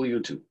very cool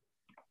YouTube.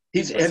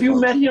 That's Have you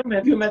fun. met him?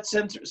 Have you met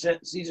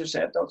Cesar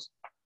Santos?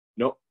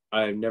 Nope,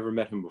 I've never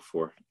met him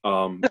before.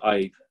 I'm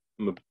a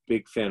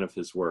big fan of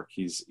his work.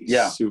 He's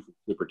Yeah.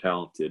 super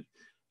talented.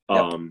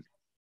 Yep.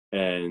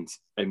 And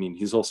I mean,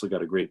 he's also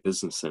got a great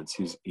business sense.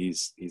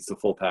 He's the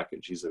full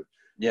package. He's a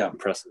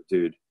impressive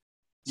dude.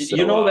 So,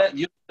 you know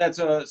that's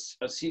a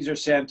Cesar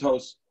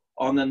Santos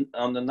on the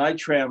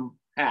Nitram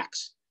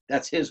hacks.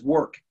 That's his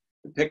work.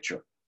 The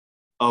picture.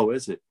 Oh,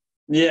 is it?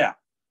 Yeah,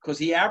 because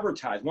he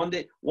advertised one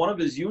day. One of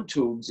his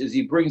YouTubes is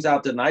he brings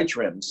out the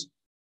Nitrams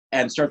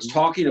and starts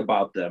talking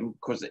about them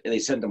because they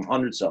sent him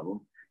hundreds of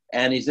them.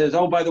 And he says,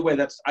 "Oh, by the way,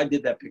 I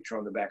did that picture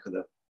on the back of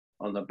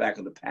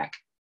the pack."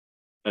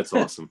 That's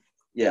awesome.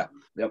 Yeah.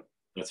 Yep.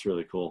 That's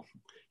really cool.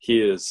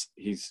 He's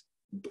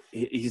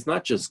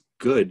not just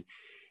good.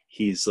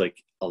 He's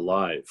like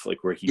alive,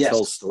 like where he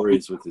tells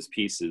stories with his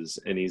pieces,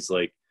 and he's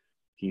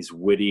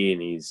witty,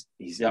 and he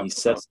says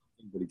something,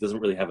 but he doesn't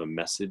really have a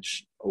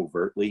message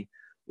overtly.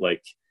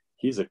 Like,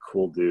 he's a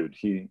cool dude.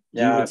 He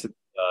went to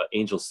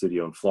Angel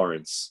Studio in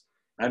Florence.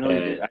 I know you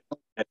did.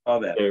 I saw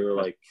that. They were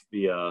like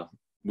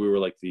we were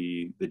like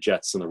the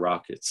Jets and the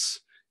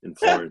Rockets in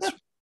Florence.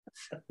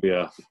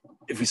 Yeah,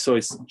 if we saw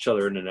each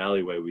other in an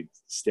alleyway, we'd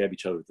stab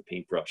each other with the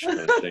paintbrush kind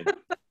of thing.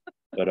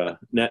 But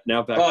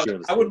now back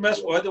here. I wouldn't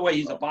mess. By the way,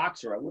 he's a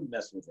boxer. I wouldn't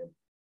mess with him.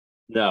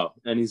 No,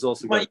 and he's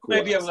also got cool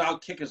maybe able to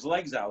outkick his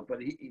legs out, but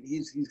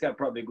he's got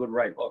probably a good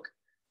right hook.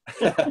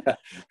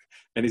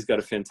 And he's got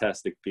a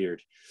fantastic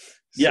beard.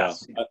 So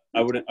yes,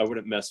 I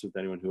wouldn't mess with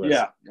anyone who has.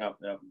 Yeah.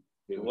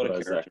 What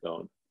a character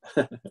going.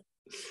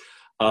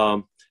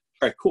 All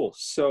right, cool.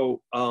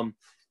 So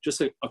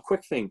just a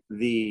quick thing.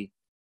 The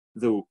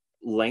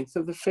length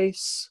of the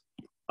face.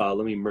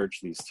 Let me merge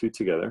these two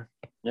together.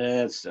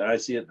 Yes, I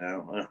see it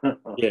now.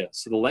 Yeah,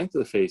 so the length of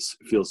the face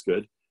feels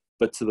good,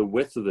 but to the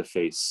width of the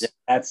face,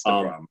 that's the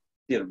problem.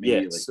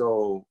 Yeah,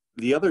 so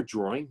the other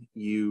drawing,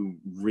 you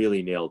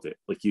really nailed it.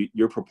 Like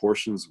your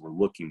proportions were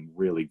looking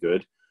really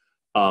good.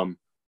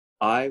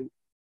 I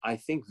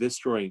think this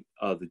drawing,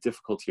 the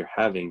difficulty you're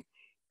having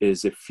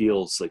is it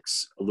feels like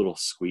a little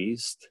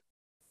squeezed.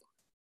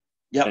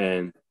 Yeah,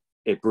 and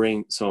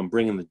I'm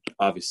bringing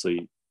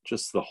obviously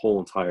just the whole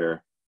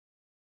entire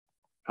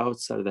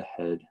outside of the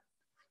head,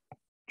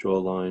 draw a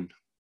line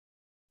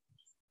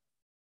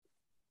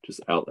just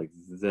out like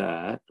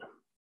that.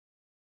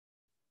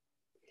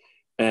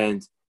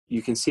 And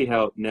you can see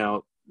how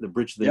now the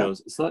bridge of the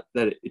nose, it's not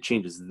that it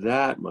changes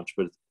that much,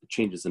 but it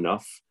changes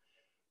enough.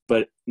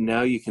 But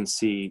now you can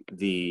see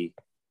the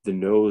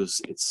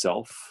nose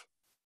itself.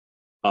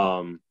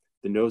 The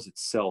nose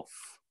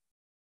itself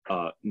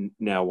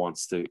now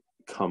wants to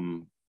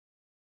come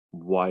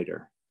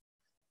wider.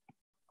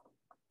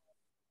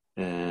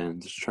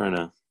 And just trying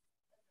to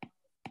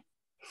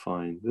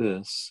find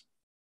this.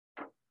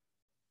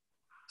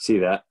 See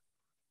that?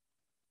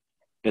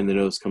 And the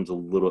nose comes a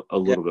little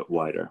bit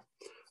wider.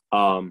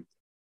 I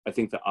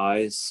think the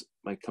eyes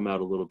might come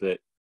out a little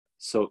bit.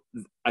 So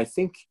I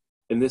think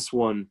in this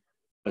one,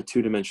 a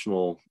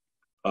two-dimensional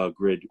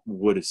grid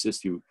would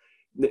assist you.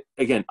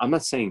 Again, I'm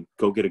not saying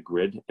go get a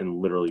grid and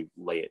literally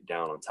lay it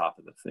down on top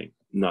of the thing.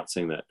 I'm not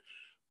saying that.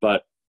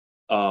 But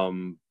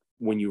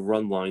when you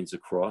run lines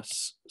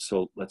across,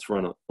 so let's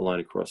run a line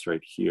across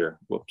right here.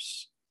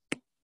 Whoops.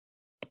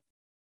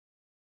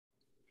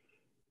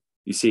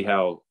 You see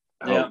how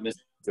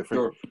different?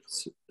 Sure.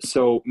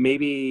 So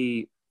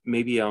maybe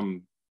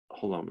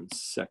hold on 1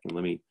 second.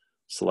 Let me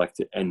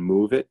select it and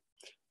move it,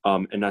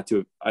 and not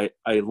do it.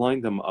 I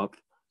lined them up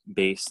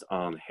based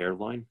on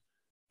hairline,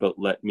 but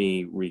let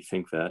me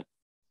rethink that,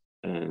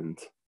 and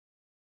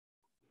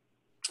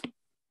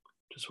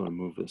just want to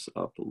move this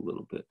up a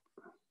little bit.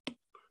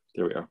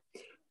 There we are.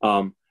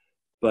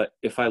 But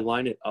if I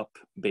line it up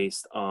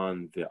based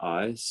on the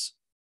eyes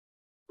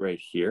right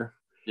here,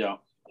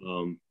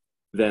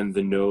 then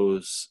the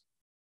nose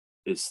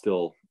is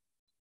still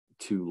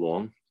too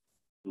long.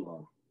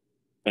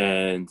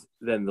 And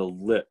then the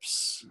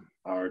lips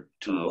are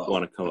too low.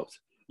 Want to come up.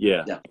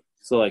 Yeah.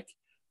 So like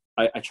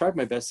I tried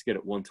my best to get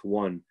it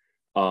 1-to-1.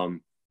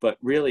 But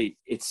really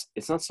it's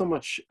not so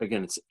much,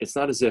 again, it's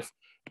not as if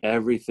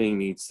everything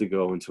needs to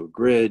go into a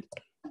grid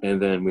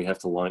and then we have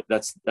to line.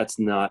 That's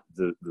not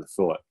the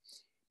thought,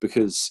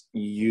 because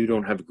you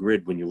don't have a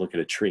grid when you look at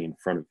a tree in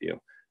front of you.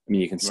 I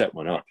mean, you can set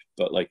one up,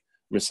 but like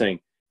I'm just saying,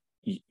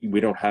 we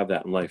don't have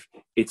that in life.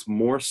 It's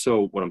more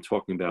so what I'm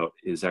talking about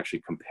is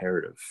actually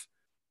comparative.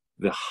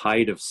 The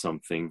height of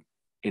something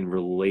in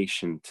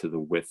relation to the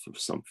width of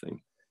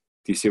something.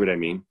 Do you see what I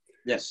mean?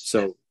 Yes.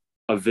 So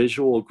a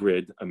visual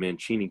grid, a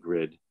Mancini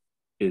grid,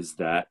 is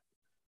that,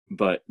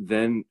 but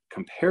then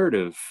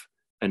comparative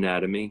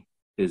anatomy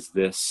is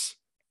this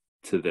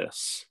to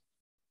this.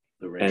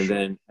 And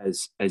then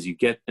as you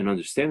get an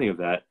understanding of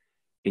that,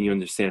 and you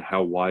understand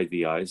how wide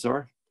the eyes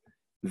are,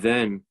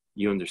 then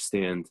you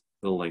understand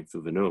the length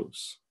of the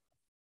nose.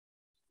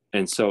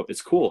 And so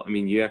it's cool. I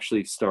mean, you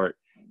actually start,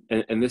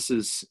 and this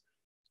is,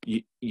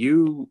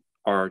 you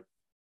are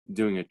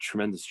doing a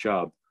tremendous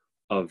job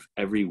of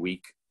every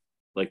week,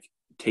 like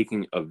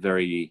taking a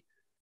very,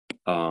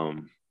 I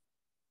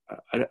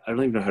don't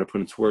even know how to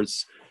put into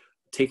words,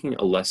 taking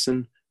a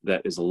lesson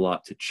that is a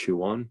lot to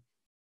chew on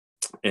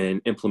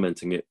and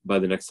implementing it by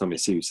the next time I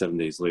see you 7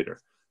 days later.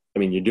 I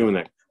mean, you're doing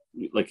that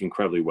like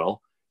incredibly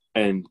well.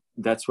 And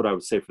that's what I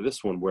would say for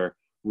this one, where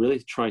really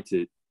trying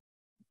to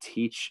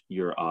teach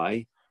your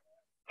eye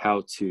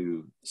how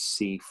to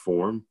see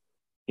form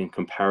in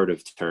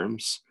comparative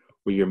terms,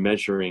 where you're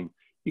measuring,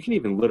 you can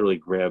even literally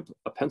grab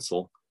a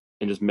pencil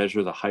and just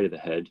measure the height of the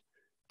head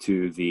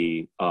to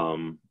the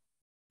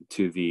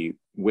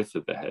width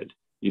of the head.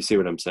 You see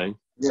what I'm saying?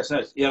 Yes,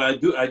 I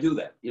do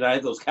that. You know, I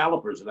have those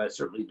calipers, and I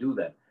certainly do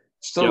that.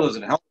 Still Yep.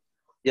 doesn't help.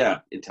 Yeah,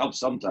 it helps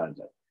sometimes.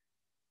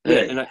 Yeah,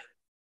 Hey, and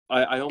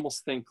I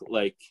almost think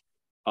like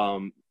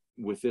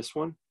with this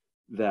one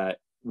that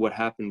what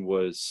happened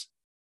was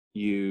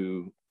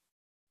you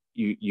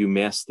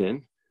masked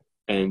in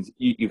and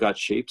you got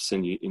shapes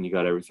and you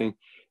got everything,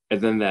 and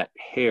then that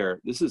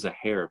hair. This is a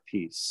hair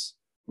piece.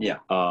 yeah.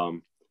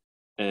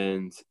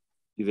 And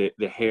the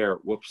hair.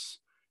 Whoops.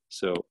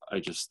 So I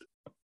just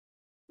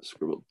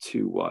scribbled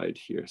too wide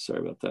here. Sorry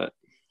about that.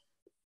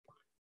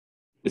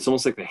 It's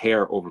almost like the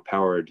hair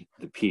overpowered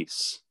the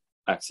piece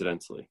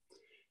accidentally.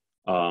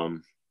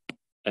 And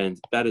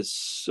that is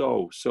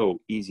so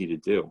easy to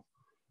do.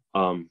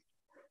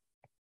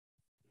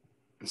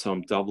 So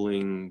I'm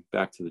doubling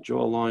back to the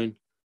jawline,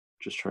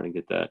 just trying to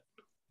get that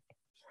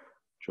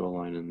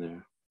jawline in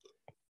there.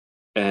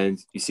 And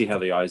you see how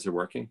the eyes are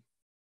working?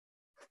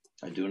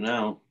 I do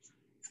now.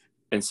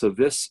 And so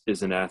this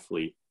is an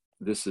athlete.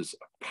 This is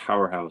a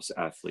powerhouse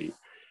athlete.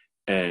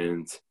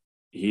 And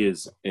he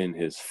is in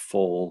his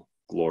full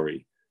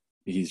glory.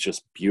 He's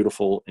just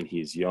beautiful, and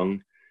he's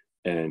young,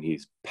 and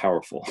he's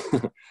powerful.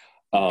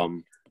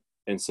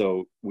 And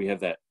so we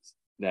have that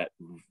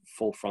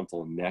full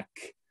frontal neck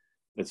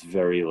that's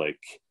very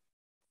like,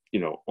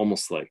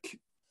 almost like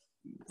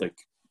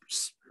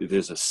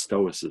there's a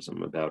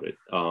stoicism about it.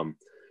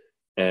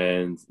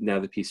 And now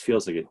the piece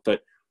feels like it.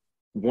 But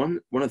one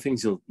of the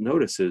things you'll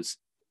notice is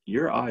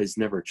your eyes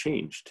never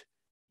changed.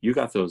 You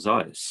got those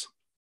eyes,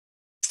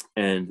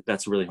 and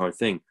that's a really hard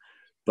thing.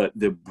 But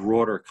the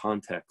broader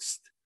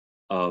context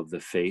of the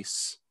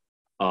face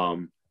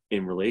in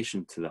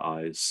relation to the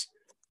eyes,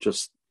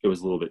 just, it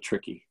was a little bit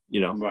tricky,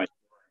 Right.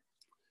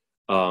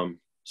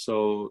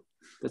 So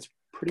that's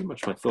pretty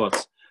much my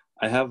thoughts.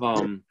 I have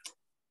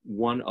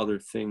one other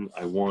thing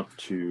I want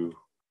to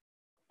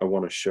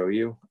show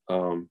you.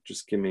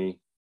 Just give me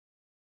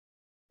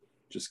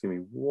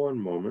one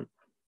moment.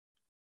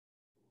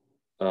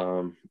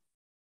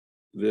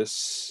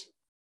 This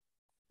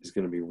is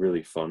going to be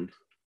really fun.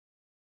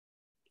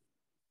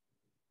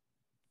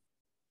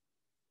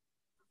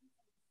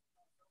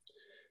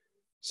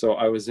 So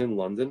I was in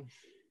London,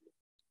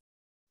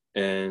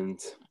 and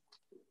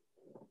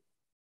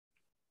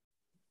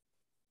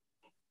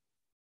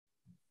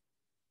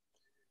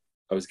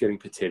I was getting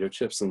potato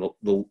chips, and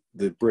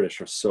the British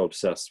are so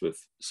obsessed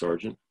with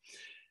Sargent.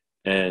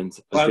 And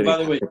By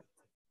the way,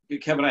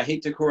 Kevin, I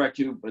hate to correct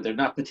you, but they're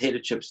not potato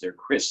chips; they're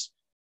crisps.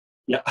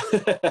 Yeah,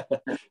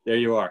 there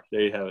you are.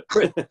 There you have it.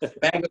 Crisp,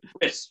 bag of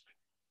crisps.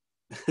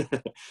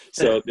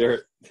 So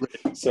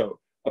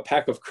a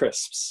pack of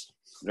crisps.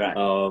 Right.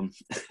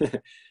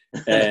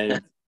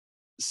 And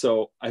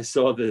so I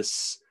saw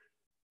this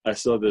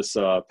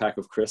pack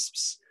of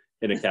crisps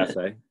in a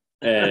cafe,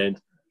 and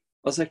I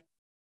was like,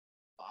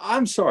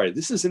 I'm sorry,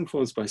 this is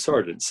influenced by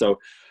Sargent. So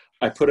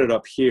I put it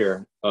up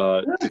here.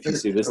 If you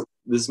see this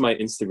is my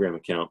Instagram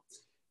account,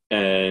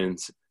 and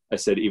I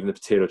said even the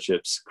potato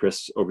chips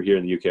crisps over here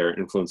in the UK are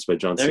influenced by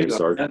John Singer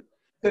Sargent.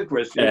 Good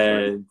crisps.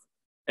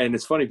 And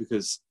it's funny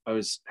because I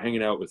was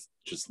hanging out with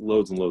just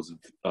loads and loads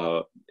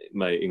of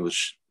my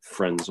English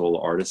friends, all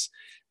artists,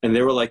 and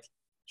they were like,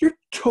 "You're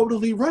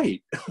totally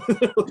right.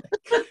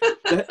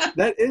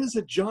 that is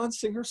a John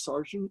Singer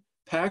Sargent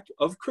pack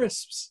of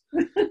crisps."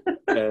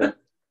 And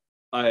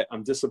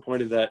I'm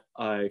disappointed that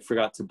I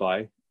forgot to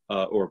buy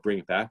or bring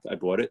it back. I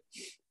bought it.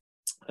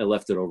 I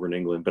left it over in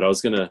England, but I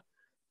was gonna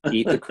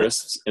eat the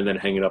crisps and then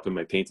hang it up in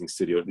my painting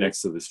studio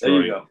next to this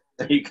drawing.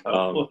 There you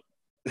go.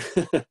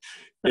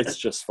 It's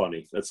just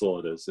funny. That's all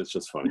it is. It's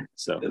just funny.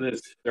 So it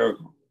is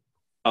terrible.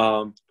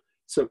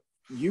 So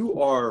you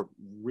are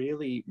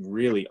really,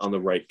 really on the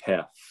right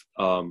path.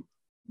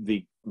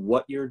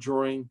 What you're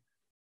drawing,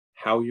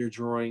 how you're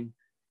drawing,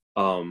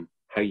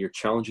 how you're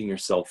challenging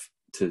yourself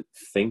to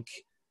think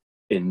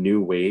in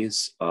new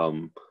ways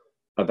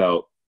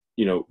about,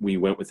 we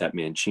went with that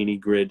Mancini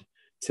grid.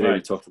 Today Right.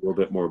 We talked a little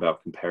bit more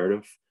about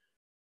comparative.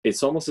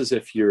 It's almost as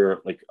if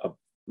you're like,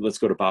 let's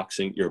go to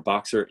boxing. You're a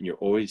boxer, and you're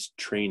always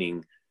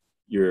training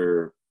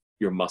your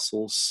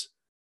muscles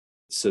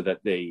so that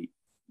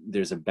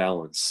there's a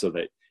balance, so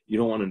that you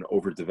don't want an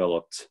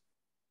overdeveloped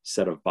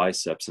set of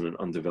biceps and an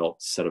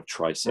undeveloped set of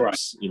triceps.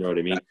 Right. You know what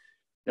I mean?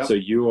 Yep. So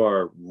you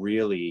are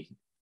really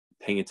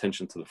paying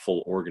attention to the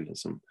full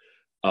organism.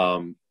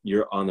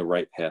 you're on the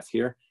right path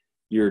here.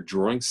 Your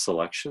drawing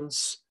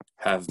selections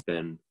have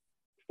been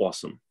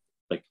awesome,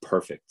 like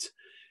perfect.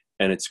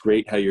 And it's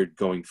great how you're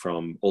going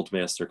from old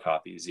master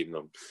copies, even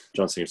though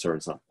John Singer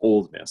Sargent is not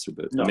old master,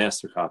 but No. a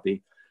master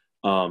copy.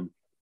 And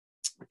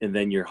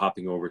then you're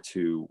hopping over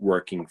to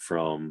working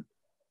from,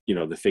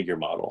 the figure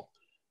model.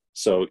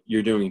 So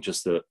you're doing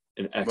just an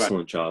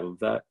excellent job of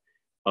that.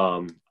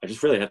 I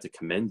just really have to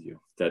commend you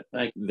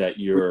that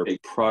your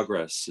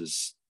progress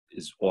is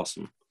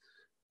awesome.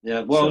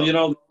 Yeah, well,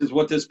 this is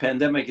what this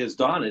pandemic has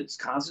done. It's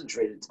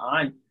concentrated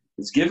time.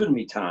 It's given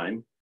me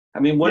time. I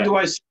mean, when do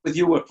I sit with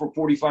you for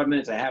 45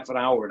 minutes, a half an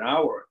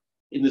hour?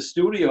 In the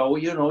studio,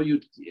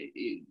 you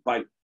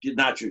by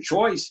not your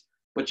choice,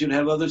 but you'd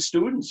have other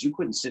students. You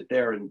couldn't sit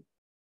there and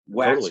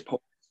wax for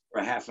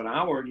a half an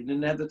hour. You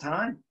didn't have the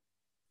time.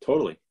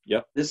 Totally.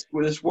 Yep. This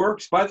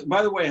works. By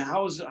the way,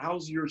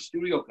 how's your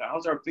studio?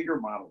 How's our figure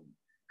model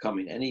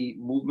coming? Any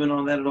movement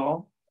on that at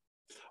all?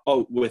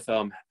 Oh, with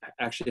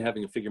actually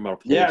having a figure model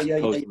posed,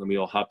 and then we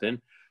all hop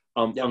in.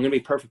 I'm going to be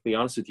perfectly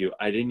honest with you.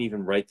 I didn't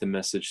even write the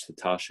message to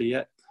Tasha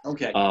yet.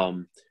 Okay.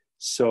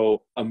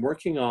 So I'm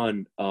working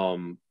on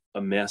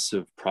a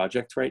massive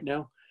project right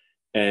now,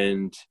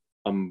 and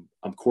I'm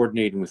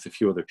coordinating with a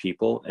few other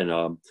people,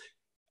 and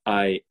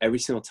every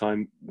single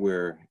time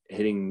we're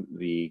hitting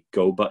the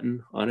go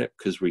button on it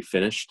because we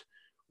finished,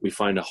 we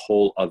find a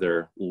whole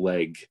other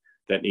leg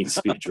that needs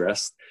to be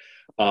addressed.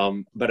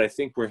 But I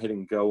think we're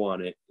hitting go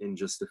on it in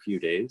just a few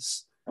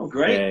days. Oh,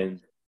 great.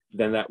 And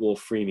then that will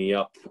free me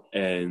up.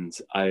 And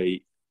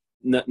I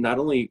not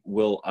only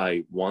will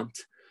I want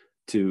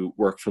to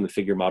work from the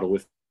figure model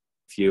with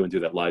you and do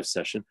that live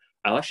session,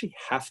 I'll actually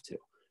have to,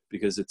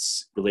 because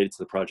it's related to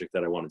the project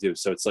that I want to do.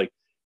 So it's like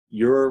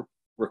your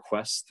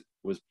request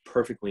was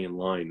perfectly in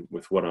line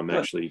with what I'm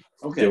actually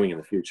doing in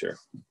the future.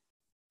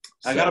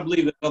 So, I got to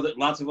believe that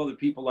lots of other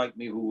people like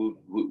me who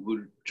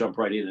would jump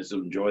right in and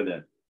enjoy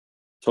that.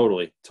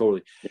 Totally.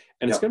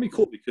 And it's going to be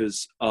cool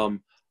because the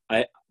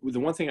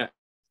one thing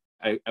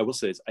I will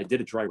say is I did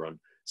a dry run.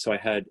 So I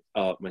had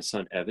my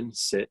son Evan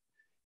sit,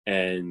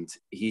 and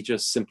he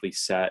just simply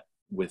sat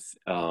with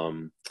as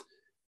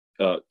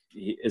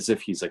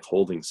if he's like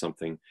holding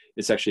something.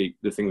 It's actually,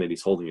 the thing that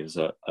he's holding is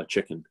a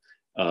chicken,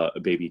 a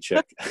baby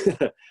chick.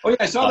 Oh yeah,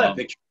 I saw that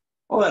picture.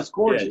 Oh, that's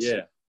gorgeous.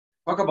 Yeah.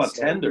 Talk about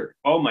tender.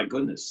 Oh my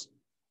goodness.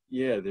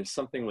 Yeah, there's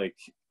something like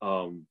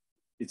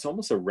it's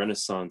almost a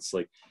Renaissance,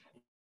 like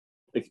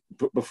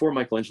before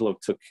Michelangelo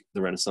took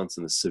the Renaissance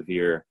and the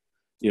severe,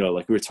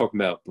 like we were talking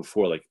about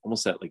before, like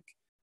almost that, like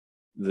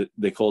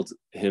they called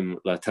him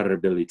La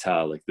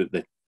Terribilità, like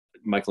the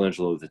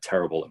Michelangelo, the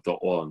terrible, like the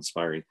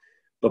awe-inspiring.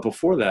 But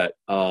before that,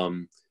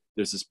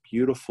 there's this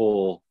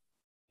beautiful,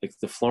 like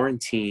the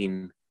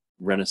Florentine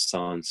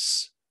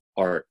Renaissance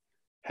art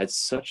had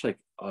such like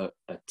a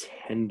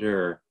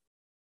tender,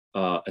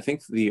 I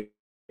think the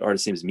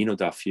artist's name is Mino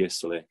da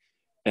Fiesole,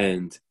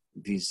 and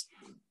these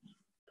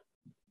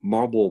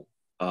marble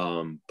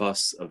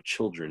busts of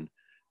children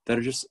that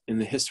are just in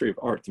the history of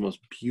art the most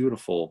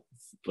beautiful.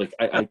 Like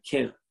I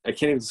can't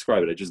even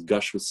describe it. I just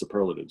gush with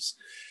superlatives.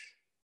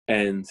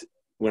 And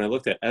when I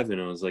looked at Evan,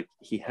 I was like,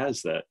 he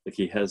has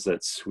that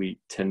sweet,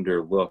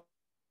 tender look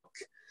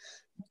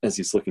as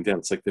he's looking down.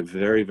 It's like the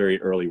very,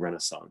 very early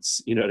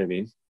Renaissance. You know what I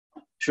mean?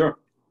 Sure.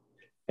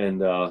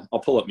 And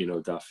I'll pull up,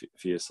 da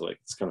Fiesole.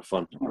 It's kind of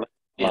fun.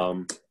 Yeah.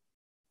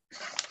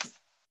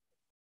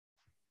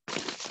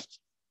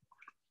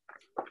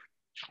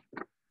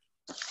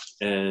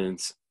 And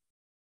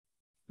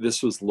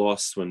this was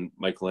lost when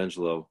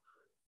Michelangelo,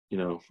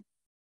 the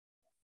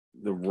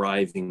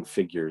writhing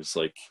figures,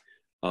 like,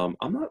 I'm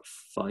not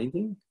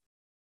finding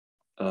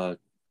a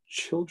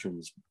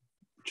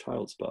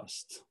child's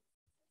bust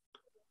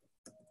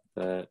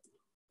that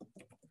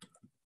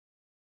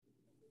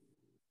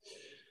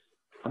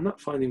I'm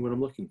not finding what I'm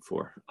looking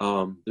for.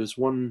 There's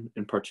one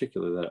in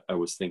particular that I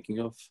was thinking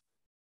of,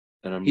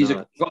 and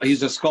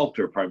he's a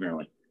sculptor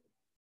primarily.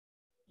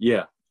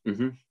 Yeah.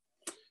 Mm-hmm.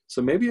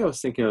 So maybe I was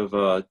thinking of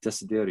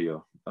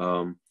Desiderio,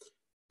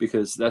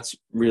 because that's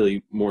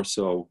really more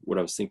so what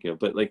I was thinking of.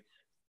 But like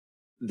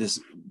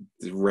the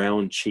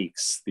round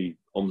cheeks, the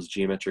almost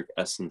geometric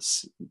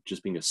essence,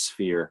 just being a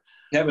sphere.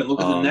 Kevin,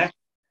 look at the neck.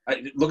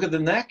 Look at the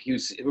neck. You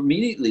see,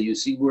 immediately you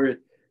see where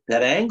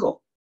that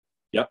angle.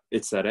 Yep,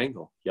 it's that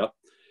angle. Yep.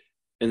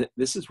 And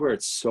this is where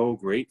it's so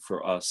great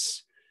for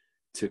us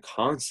to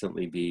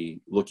constantly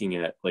be looking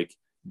at like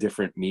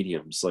different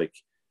mediums. Like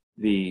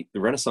the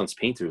Renaissance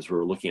painters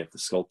were looking at the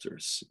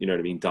sculptors. You know what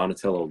I mean?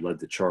 Donatello led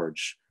the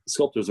charge. The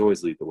sculptors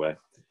always lead the way.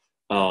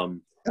 I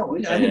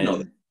didn't know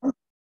that.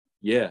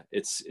 Yeah,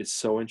 it's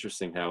so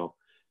interesting how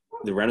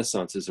the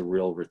Renaissance is a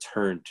real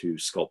return to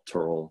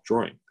sculptural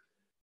drawing.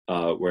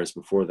 Whereas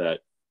before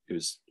that, it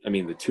was,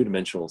 the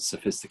two-dimensional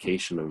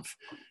sophistication of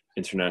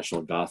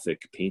International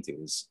Gothic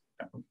painting is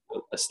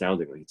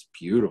astoundingly, it's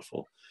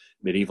beautiful.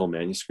 Medieval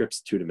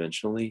manuscripts,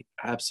 two-dimensionally,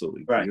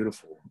 absolutely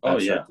beautiful. Oh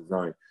yeah,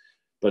 design.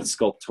 But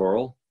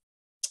sculptural,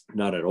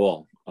 not at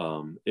all.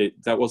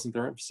 That wasn't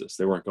their emphasis.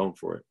 They weren't going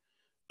for it.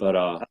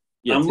 But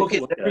Yeah, I'm take a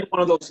looking look at every at.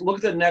 one of those. Look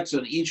at the necks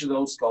on each of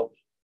those sculptures.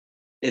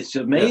 It's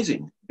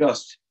amazing.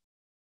 Just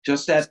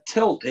that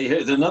tilt.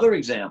 Here's another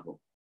example.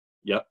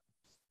 Yep.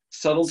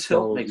 Subtle tilt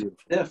So makes it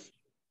beautiful. stiff.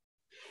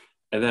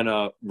 And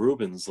then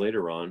Rubens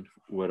later on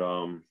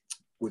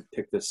would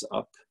pick this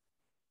up,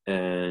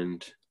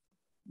 and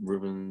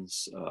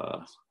Rubens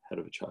head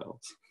of a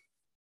child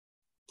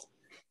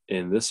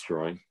in this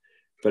drawing.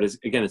 But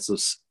again, it's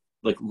those,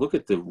 like, look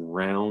at the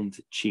round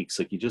cheeks.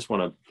 Like, you just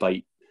want to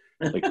bite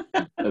like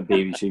a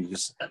baby cheek.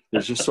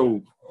 They're just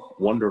so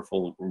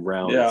wonderful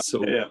round. Yeah, It's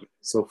yeah.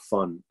 so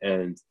fun.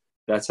 And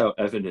that's how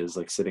Evan is,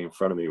 like, sitting in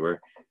front of me, where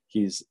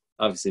he's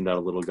obviously not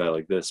a little guy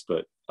like this,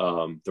 but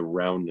the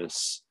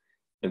roundness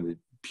and the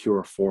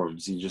pure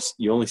forms,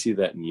 you only see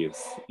that in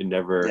youth. It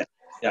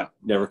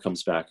never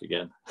comes back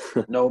again.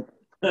 Nope.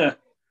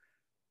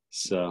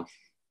 So,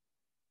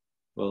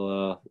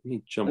 well, let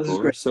me jump This is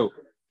over. great. So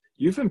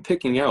you've been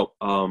picking out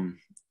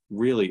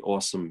really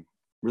awesome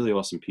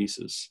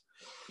pieces.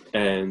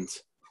 And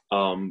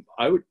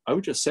I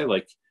would just say,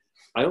 like,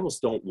 I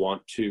almost don't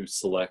want to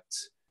select,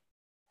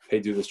 hey,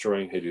 do this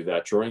drawing, hey, do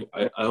that drawing.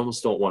 I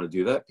almost don't want to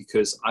do that,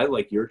 because I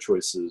like your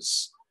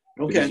choices,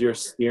 because you're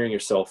steering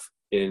yourself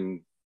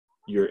in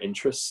your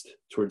interest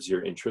towards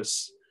your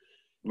interests.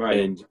 Right.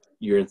 And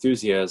your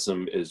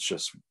enthusiasm is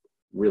just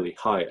really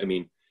high. I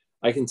mean,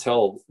 I can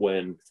tell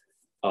when,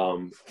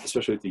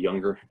 especially with the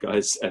younger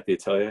guys at the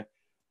atelier,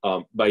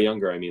 by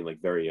younger, I mean like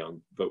very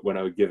young, but when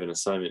I would give an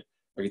assignment,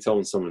 I could tell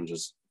when someone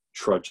just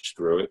trudged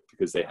through it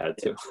because they had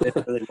to. They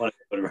really want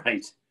to do it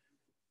right.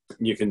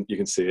 You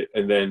can see it.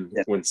 And then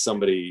when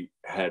somebody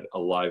had a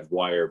live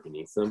wire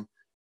beneath them,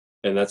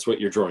 and that's what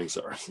your drawings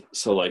are.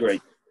 So, like,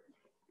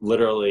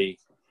 literally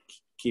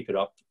keep it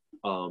up.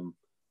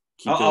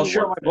 I'll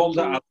share my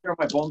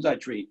bonsai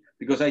tree,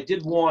 because I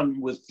did one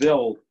with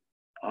Bill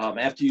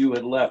after you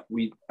had left.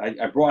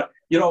 I brought,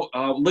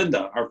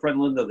 Linda, our friend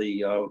Linda,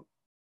 the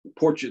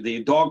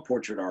dog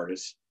portrait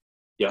artist.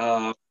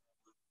 Yeah.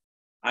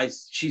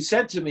 She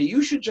said to me,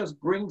 you should just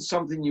bring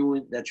something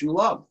that you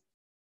love.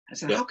 I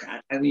said, how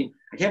can I mean,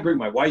 I can't bring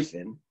my wife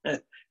in.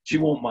 She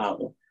won't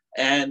model.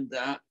 And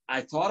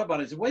I thought about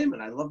it. I said, wait a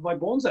minute, I love my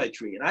bonsai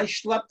tree. And I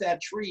schlepped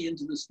that tree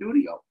into the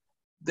studio.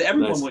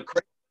 Everyone went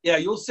crazy. Yeah,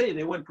 you'll see.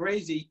 They went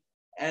crazy.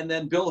 And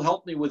then Bill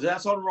helped me with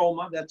that's on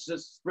Roma. That's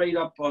just straight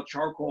up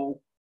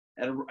charcoal.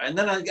 And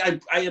then I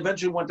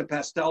eventually went to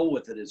pastel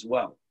with it as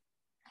well.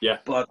 Yeah.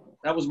 But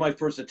that was my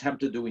first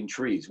attempt at doing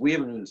trees. We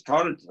haven't even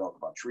started to talk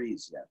about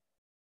trees yet.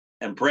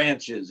 And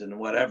branches and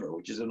whatever,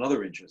 which is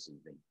another interesting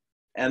thing.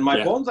 And my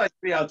bonsai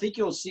tree, I think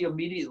you'll see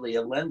immediately,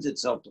 it lends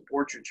itself to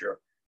portraiture.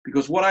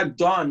 Because what I've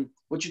done,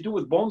 what you do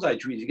with bonsai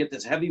trees, you get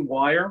this heavy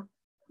wire.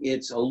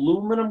 It's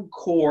aluminum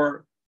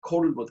core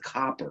coated with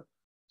copper.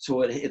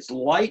 So it's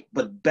light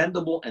but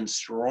bendable and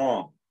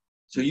strong.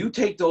 So you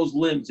take those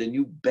limbs and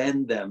you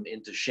bend them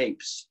into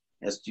shapes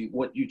as to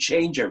what you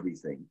change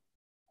everything.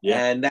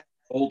 Yeah. And that's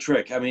the whole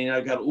trick. I mean,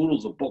 I've got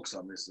oodles of books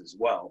on this as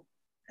well.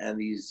 And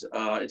these,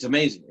 it's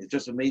amazing. It's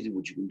just amazing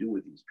what you can do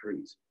with these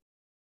trees.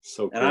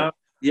 So cool.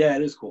 Yeah,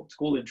 it is cool. It's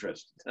cool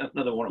interest.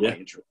 Another one of my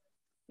interests.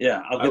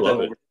 Yeah, I'll get that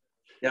over.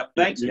 Yeah,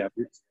 thanks.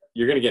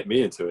 You're going to get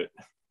me into it.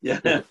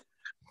 Yeah.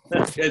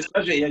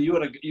 Especially,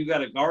 you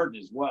got a garden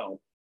as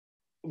well.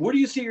 Where do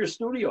you see your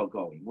studio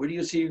going? Where do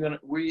you see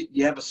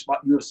you have a spot?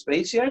 You have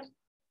space yet?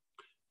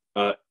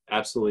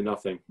 Absolutely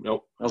nothing.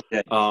 Nope.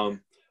 Okay. I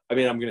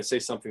mean, I'm going to say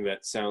something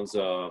that sounds,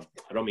 I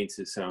don't mean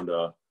to sound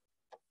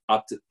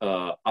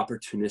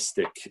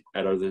opportunistic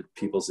at other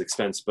people's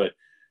expense, but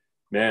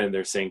man,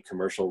 they're saying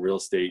commercial real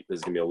estate,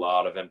 there's going to be a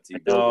lot of empty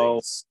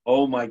buildings.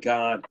 Oh my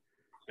God.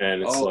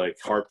 And it's like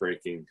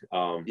heartbreaking.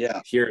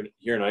 Here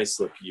in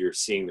Islip, you're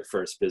seeing the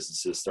first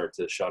businesses start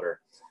to shutter.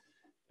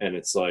 And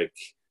it's like,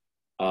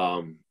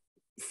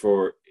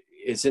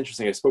 it's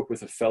interesting. I spoke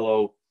with a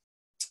fellow,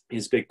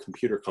 his big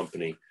computer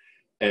company,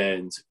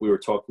 and we were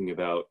talking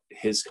about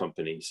his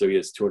company. So he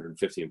has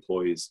 250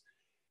 employees.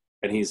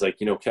 And he's like,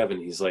 Kevin,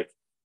 he's like,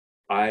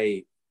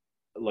 I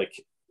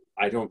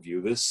don't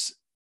view this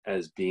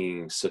as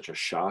being such a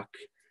shock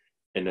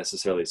and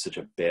necessarily such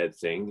a bad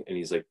thing. And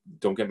he's like,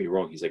 don't get me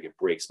wrong. He's like, it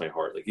breaks my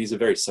heart. Like, he's a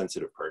very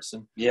sensitive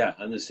person. Yeah,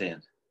 I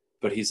understand.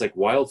 But he's like,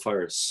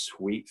 wildfires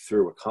sweep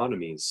through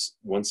economies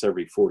once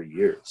every 40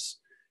 years.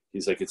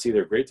 He's like, it's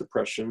either a Great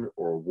Depression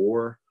or a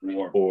war.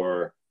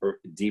 Or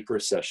deep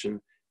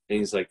recession. And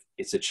he's like,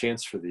 it's a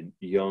chance for the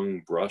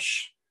young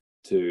brush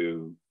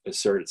to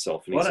assert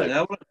itself. And what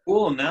a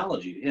cool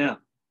analogy. Yeah.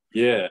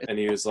 Yeah. And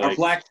he was like,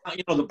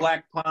 the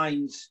black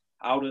pines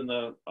out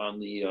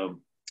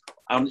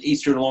on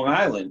eastern Long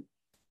Island,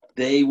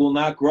 they will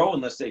not grow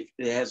unless it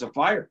has a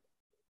fire.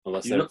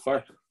 Unless they have a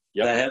fire.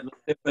 Yep.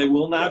 They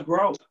will not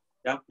grow.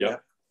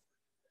 Yep.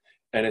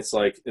 And it's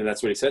like, and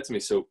that's what he said to me.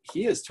 So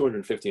he has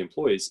 250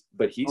 employees,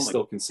 but he's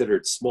still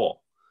considered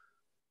small.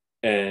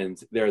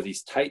 And there are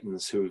these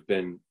titans who have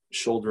been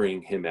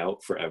shouldering him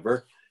out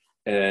forever.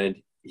 And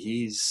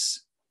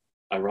he's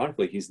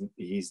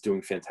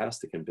doing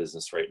fantastic in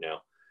business right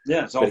now.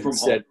 Yeah, it's all from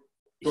home.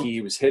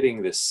 He was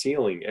hitting the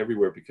ceiling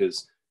everywhere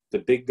because the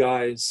big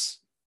guys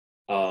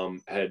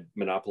had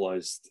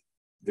monopolized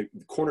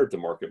cornered the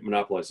market,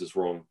 monopolized his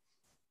Rome.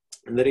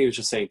 And then he was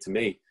just saying to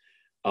me,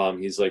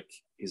 he's like,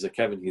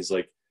 Kevin, he's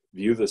like,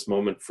 view this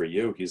moment for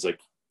you. He's like,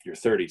 you're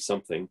 30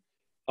 something,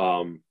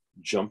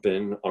 jump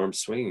in, arm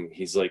swinging.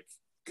 He's like,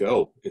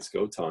 go, it's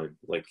go time.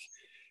 Like,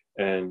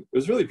 and it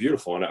was really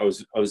beautiful. And I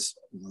was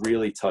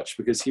really touched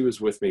because he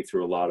was with me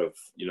through a lot of,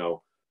 you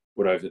know,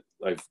 what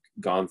I've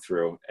gone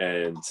through.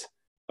 And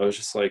I was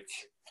just like,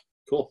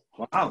 cool.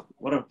 Wow.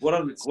 What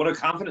a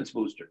confidence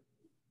booster.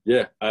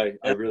 Yeah. I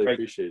really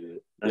appreciated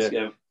it.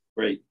 That's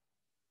great.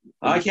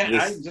 I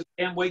just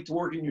can't wait to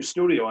work in your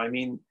studio. I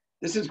mean,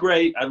 this is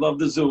great. I love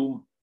the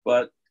Zoom,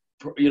 but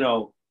you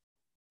know,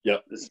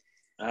 yep.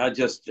 I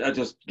just,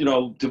 you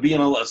know, to be in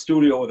a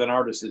studio with an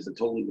artist is a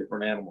totally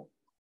different animal.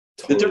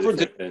 Totally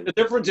the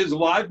difference is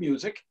live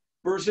music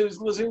versus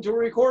listening to a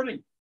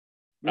recording.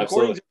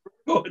 Recordings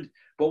are good,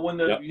 but when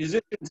the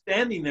musician's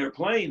standing there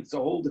playing, it's a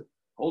whole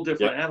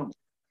different animal.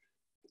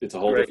 It's a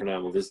whole different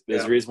animal. There's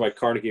a reason why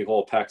Carnegie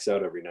Hall packs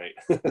out every night.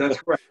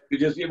 That's correct.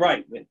 You're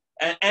right.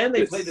 And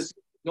they play this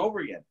over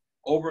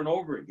and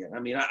over again. I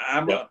mean,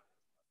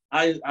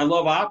 I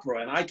love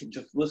opera, and I can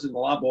just listen to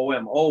La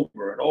Boheme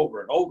over and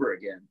over and over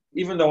again,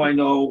 even though I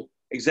know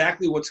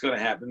exactly what's going to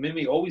happen.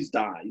 Mimi always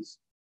dies.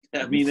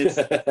 I mean, it's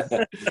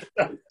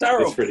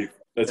terrible.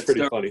 That's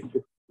pretty funny.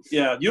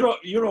 Yeah, you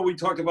know, we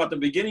talked about the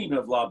beginning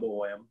of La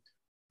Boheme,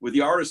 where the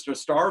artists are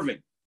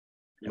starving,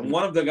 and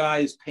one of the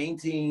guys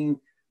painting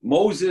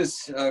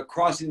Moses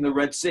crossing the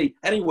Red Sea.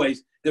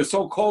 Anyways, they're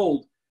so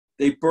cold,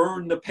 they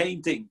burn the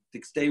painting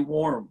to stay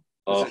warm.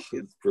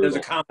 There's a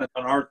comment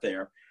on art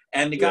there.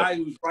 And the guy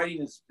who's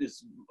writing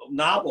this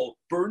novel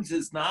burns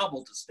his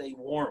novel to stay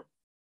warm.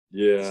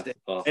 Yeah.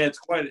 It's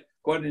quite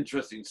an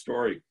interesting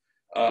story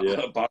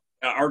about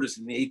artists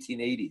in the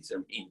 1880s. I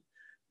mean,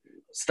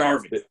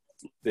 starving.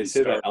 They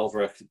say that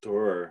Albrecht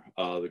Dürer,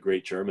 the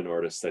great German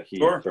artist, that he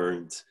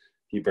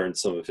burned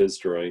some of his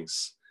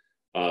drawings.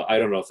 I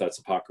don't know if that's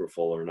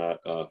apocryphal or not,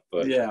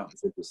 but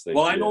it's interesting.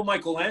 Well, I know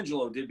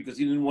Michelangelo did because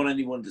he didn't want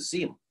anyone to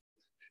see him.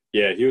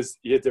 Yeah,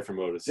 he had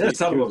different motives. That's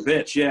son of a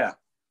bitch, yeah.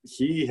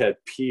 He had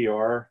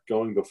PR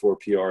going before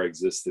PR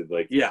existed.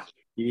 Like, he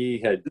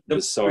had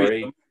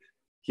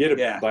he had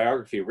a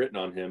biography written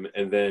on him,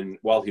 and then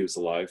while he was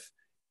alive,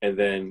 and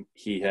then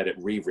he had it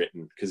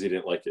rewritten because he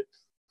didn't like it.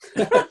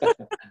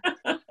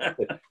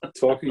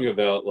 Talking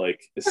about like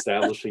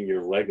establishing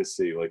your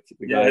legacy, like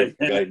the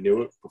guy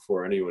knew it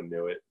before anyone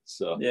knew it.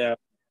 So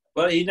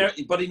but he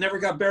never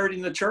got buried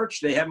in the church.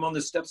 They had him on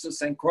the steps of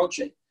St.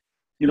 Croce.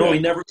 You know,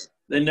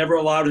 they never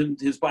allowed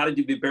his body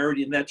to be buried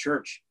in that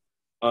church.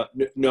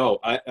 No,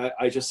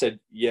 I just said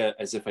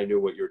as if I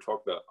knew what you were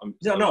talking about.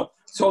 No.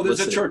 So there's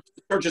a church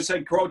of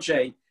St.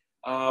 Croce.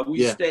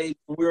 We stayed.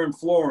 We were in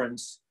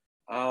Florence.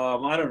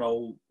 I don't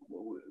know.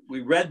 We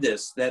read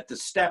this that the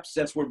steps.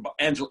 That's where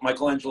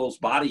Michelangelo's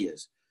body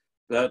is.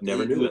 But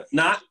never knew that.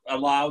 Not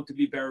allowed to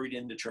be buried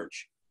in the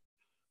church.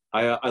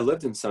 I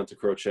lived in Santa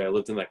Croce. I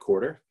lived in that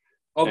quarter.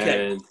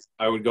 Okay. And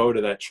I would go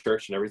to that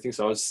church and everything.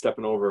 So I was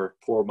stepping over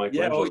poor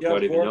Michelangelo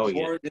without even knowing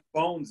it. His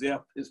bones,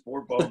 his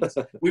poor bones.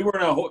 we were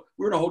in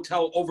a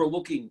hotel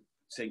overlooking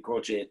St.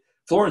 Croce.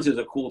 Florence is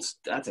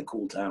that's a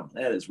cool town.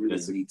 That is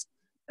really neat.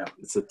 Yeah.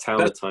 It's a town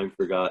that time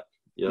forgot.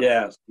 Yep.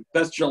 Yeah.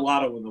 Best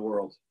gelato in the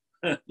world.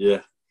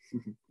 Yeah.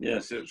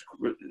 Yes, it was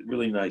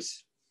really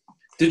nice.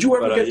 Did you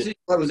ever get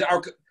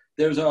to,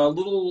 there's a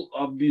little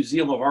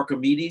museum of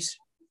Archimedes?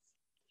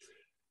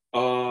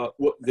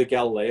 The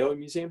Galileo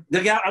Museum?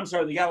 The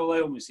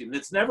Galileo Museum.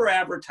 It's never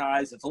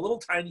advertised. It's a little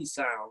tiny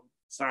sign.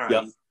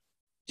 Yep. Did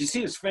you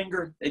see his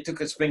finger? They took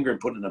his finger and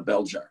put it in a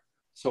bell jar.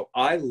 So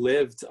I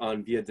lived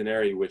on Via de'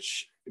 Neri,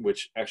 which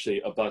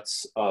actually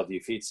abuts the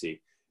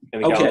Uffizi,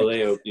 and the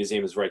Galileo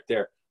Museum is right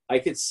there. I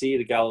could see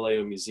the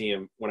Galileo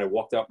Museum when I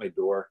walked out my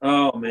door.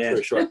 Oh man!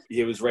 For sure,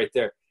 it was right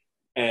there,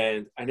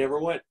 and I never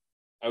went.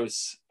 I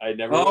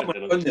never went. Oh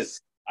my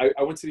goodness!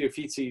 I went to the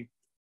Uffizi,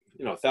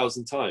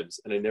 1,000 times,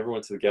 and I never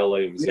went to the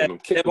Galileo Museum.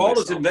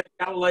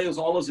 Galileo's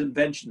all his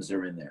inventions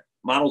are in there.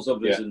 Models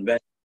of his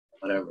inventions,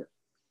 whatever.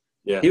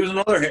 Yeah. He was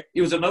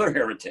another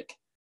heretic.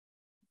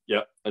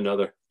 Yep.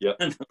 Another. Yep.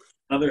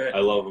 Another. I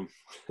love him.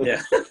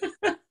 Yeah.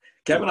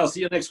 Kevin, I'll see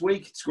you next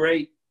week. It's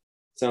great.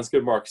 Sounds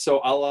good, Mark. So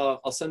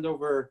I'll send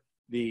over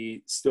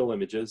the still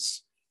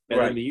images, and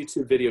then the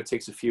YouTube video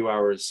takes a few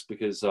hours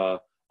because I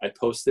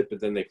post it,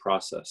 but then they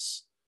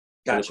process.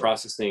 Gotcha. And the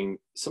processing,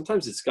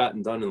 sometimes it's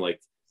gotten done in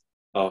like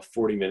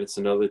 40 minutes.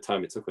 Another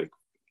time it took like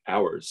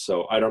hours.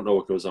 So I don't know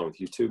what goes on with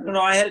YouTube.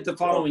 No, I had it the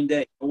following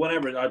day. But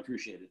whatever. I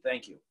appreciate it.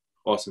 Thank you.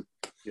 Awesome.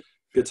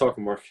 Good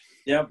talking, Mark.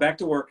 Yeah, back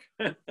to work.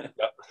 Yep.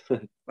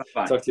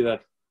 Bye-bye. Talk to you then.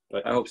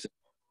 Bye. I hope so.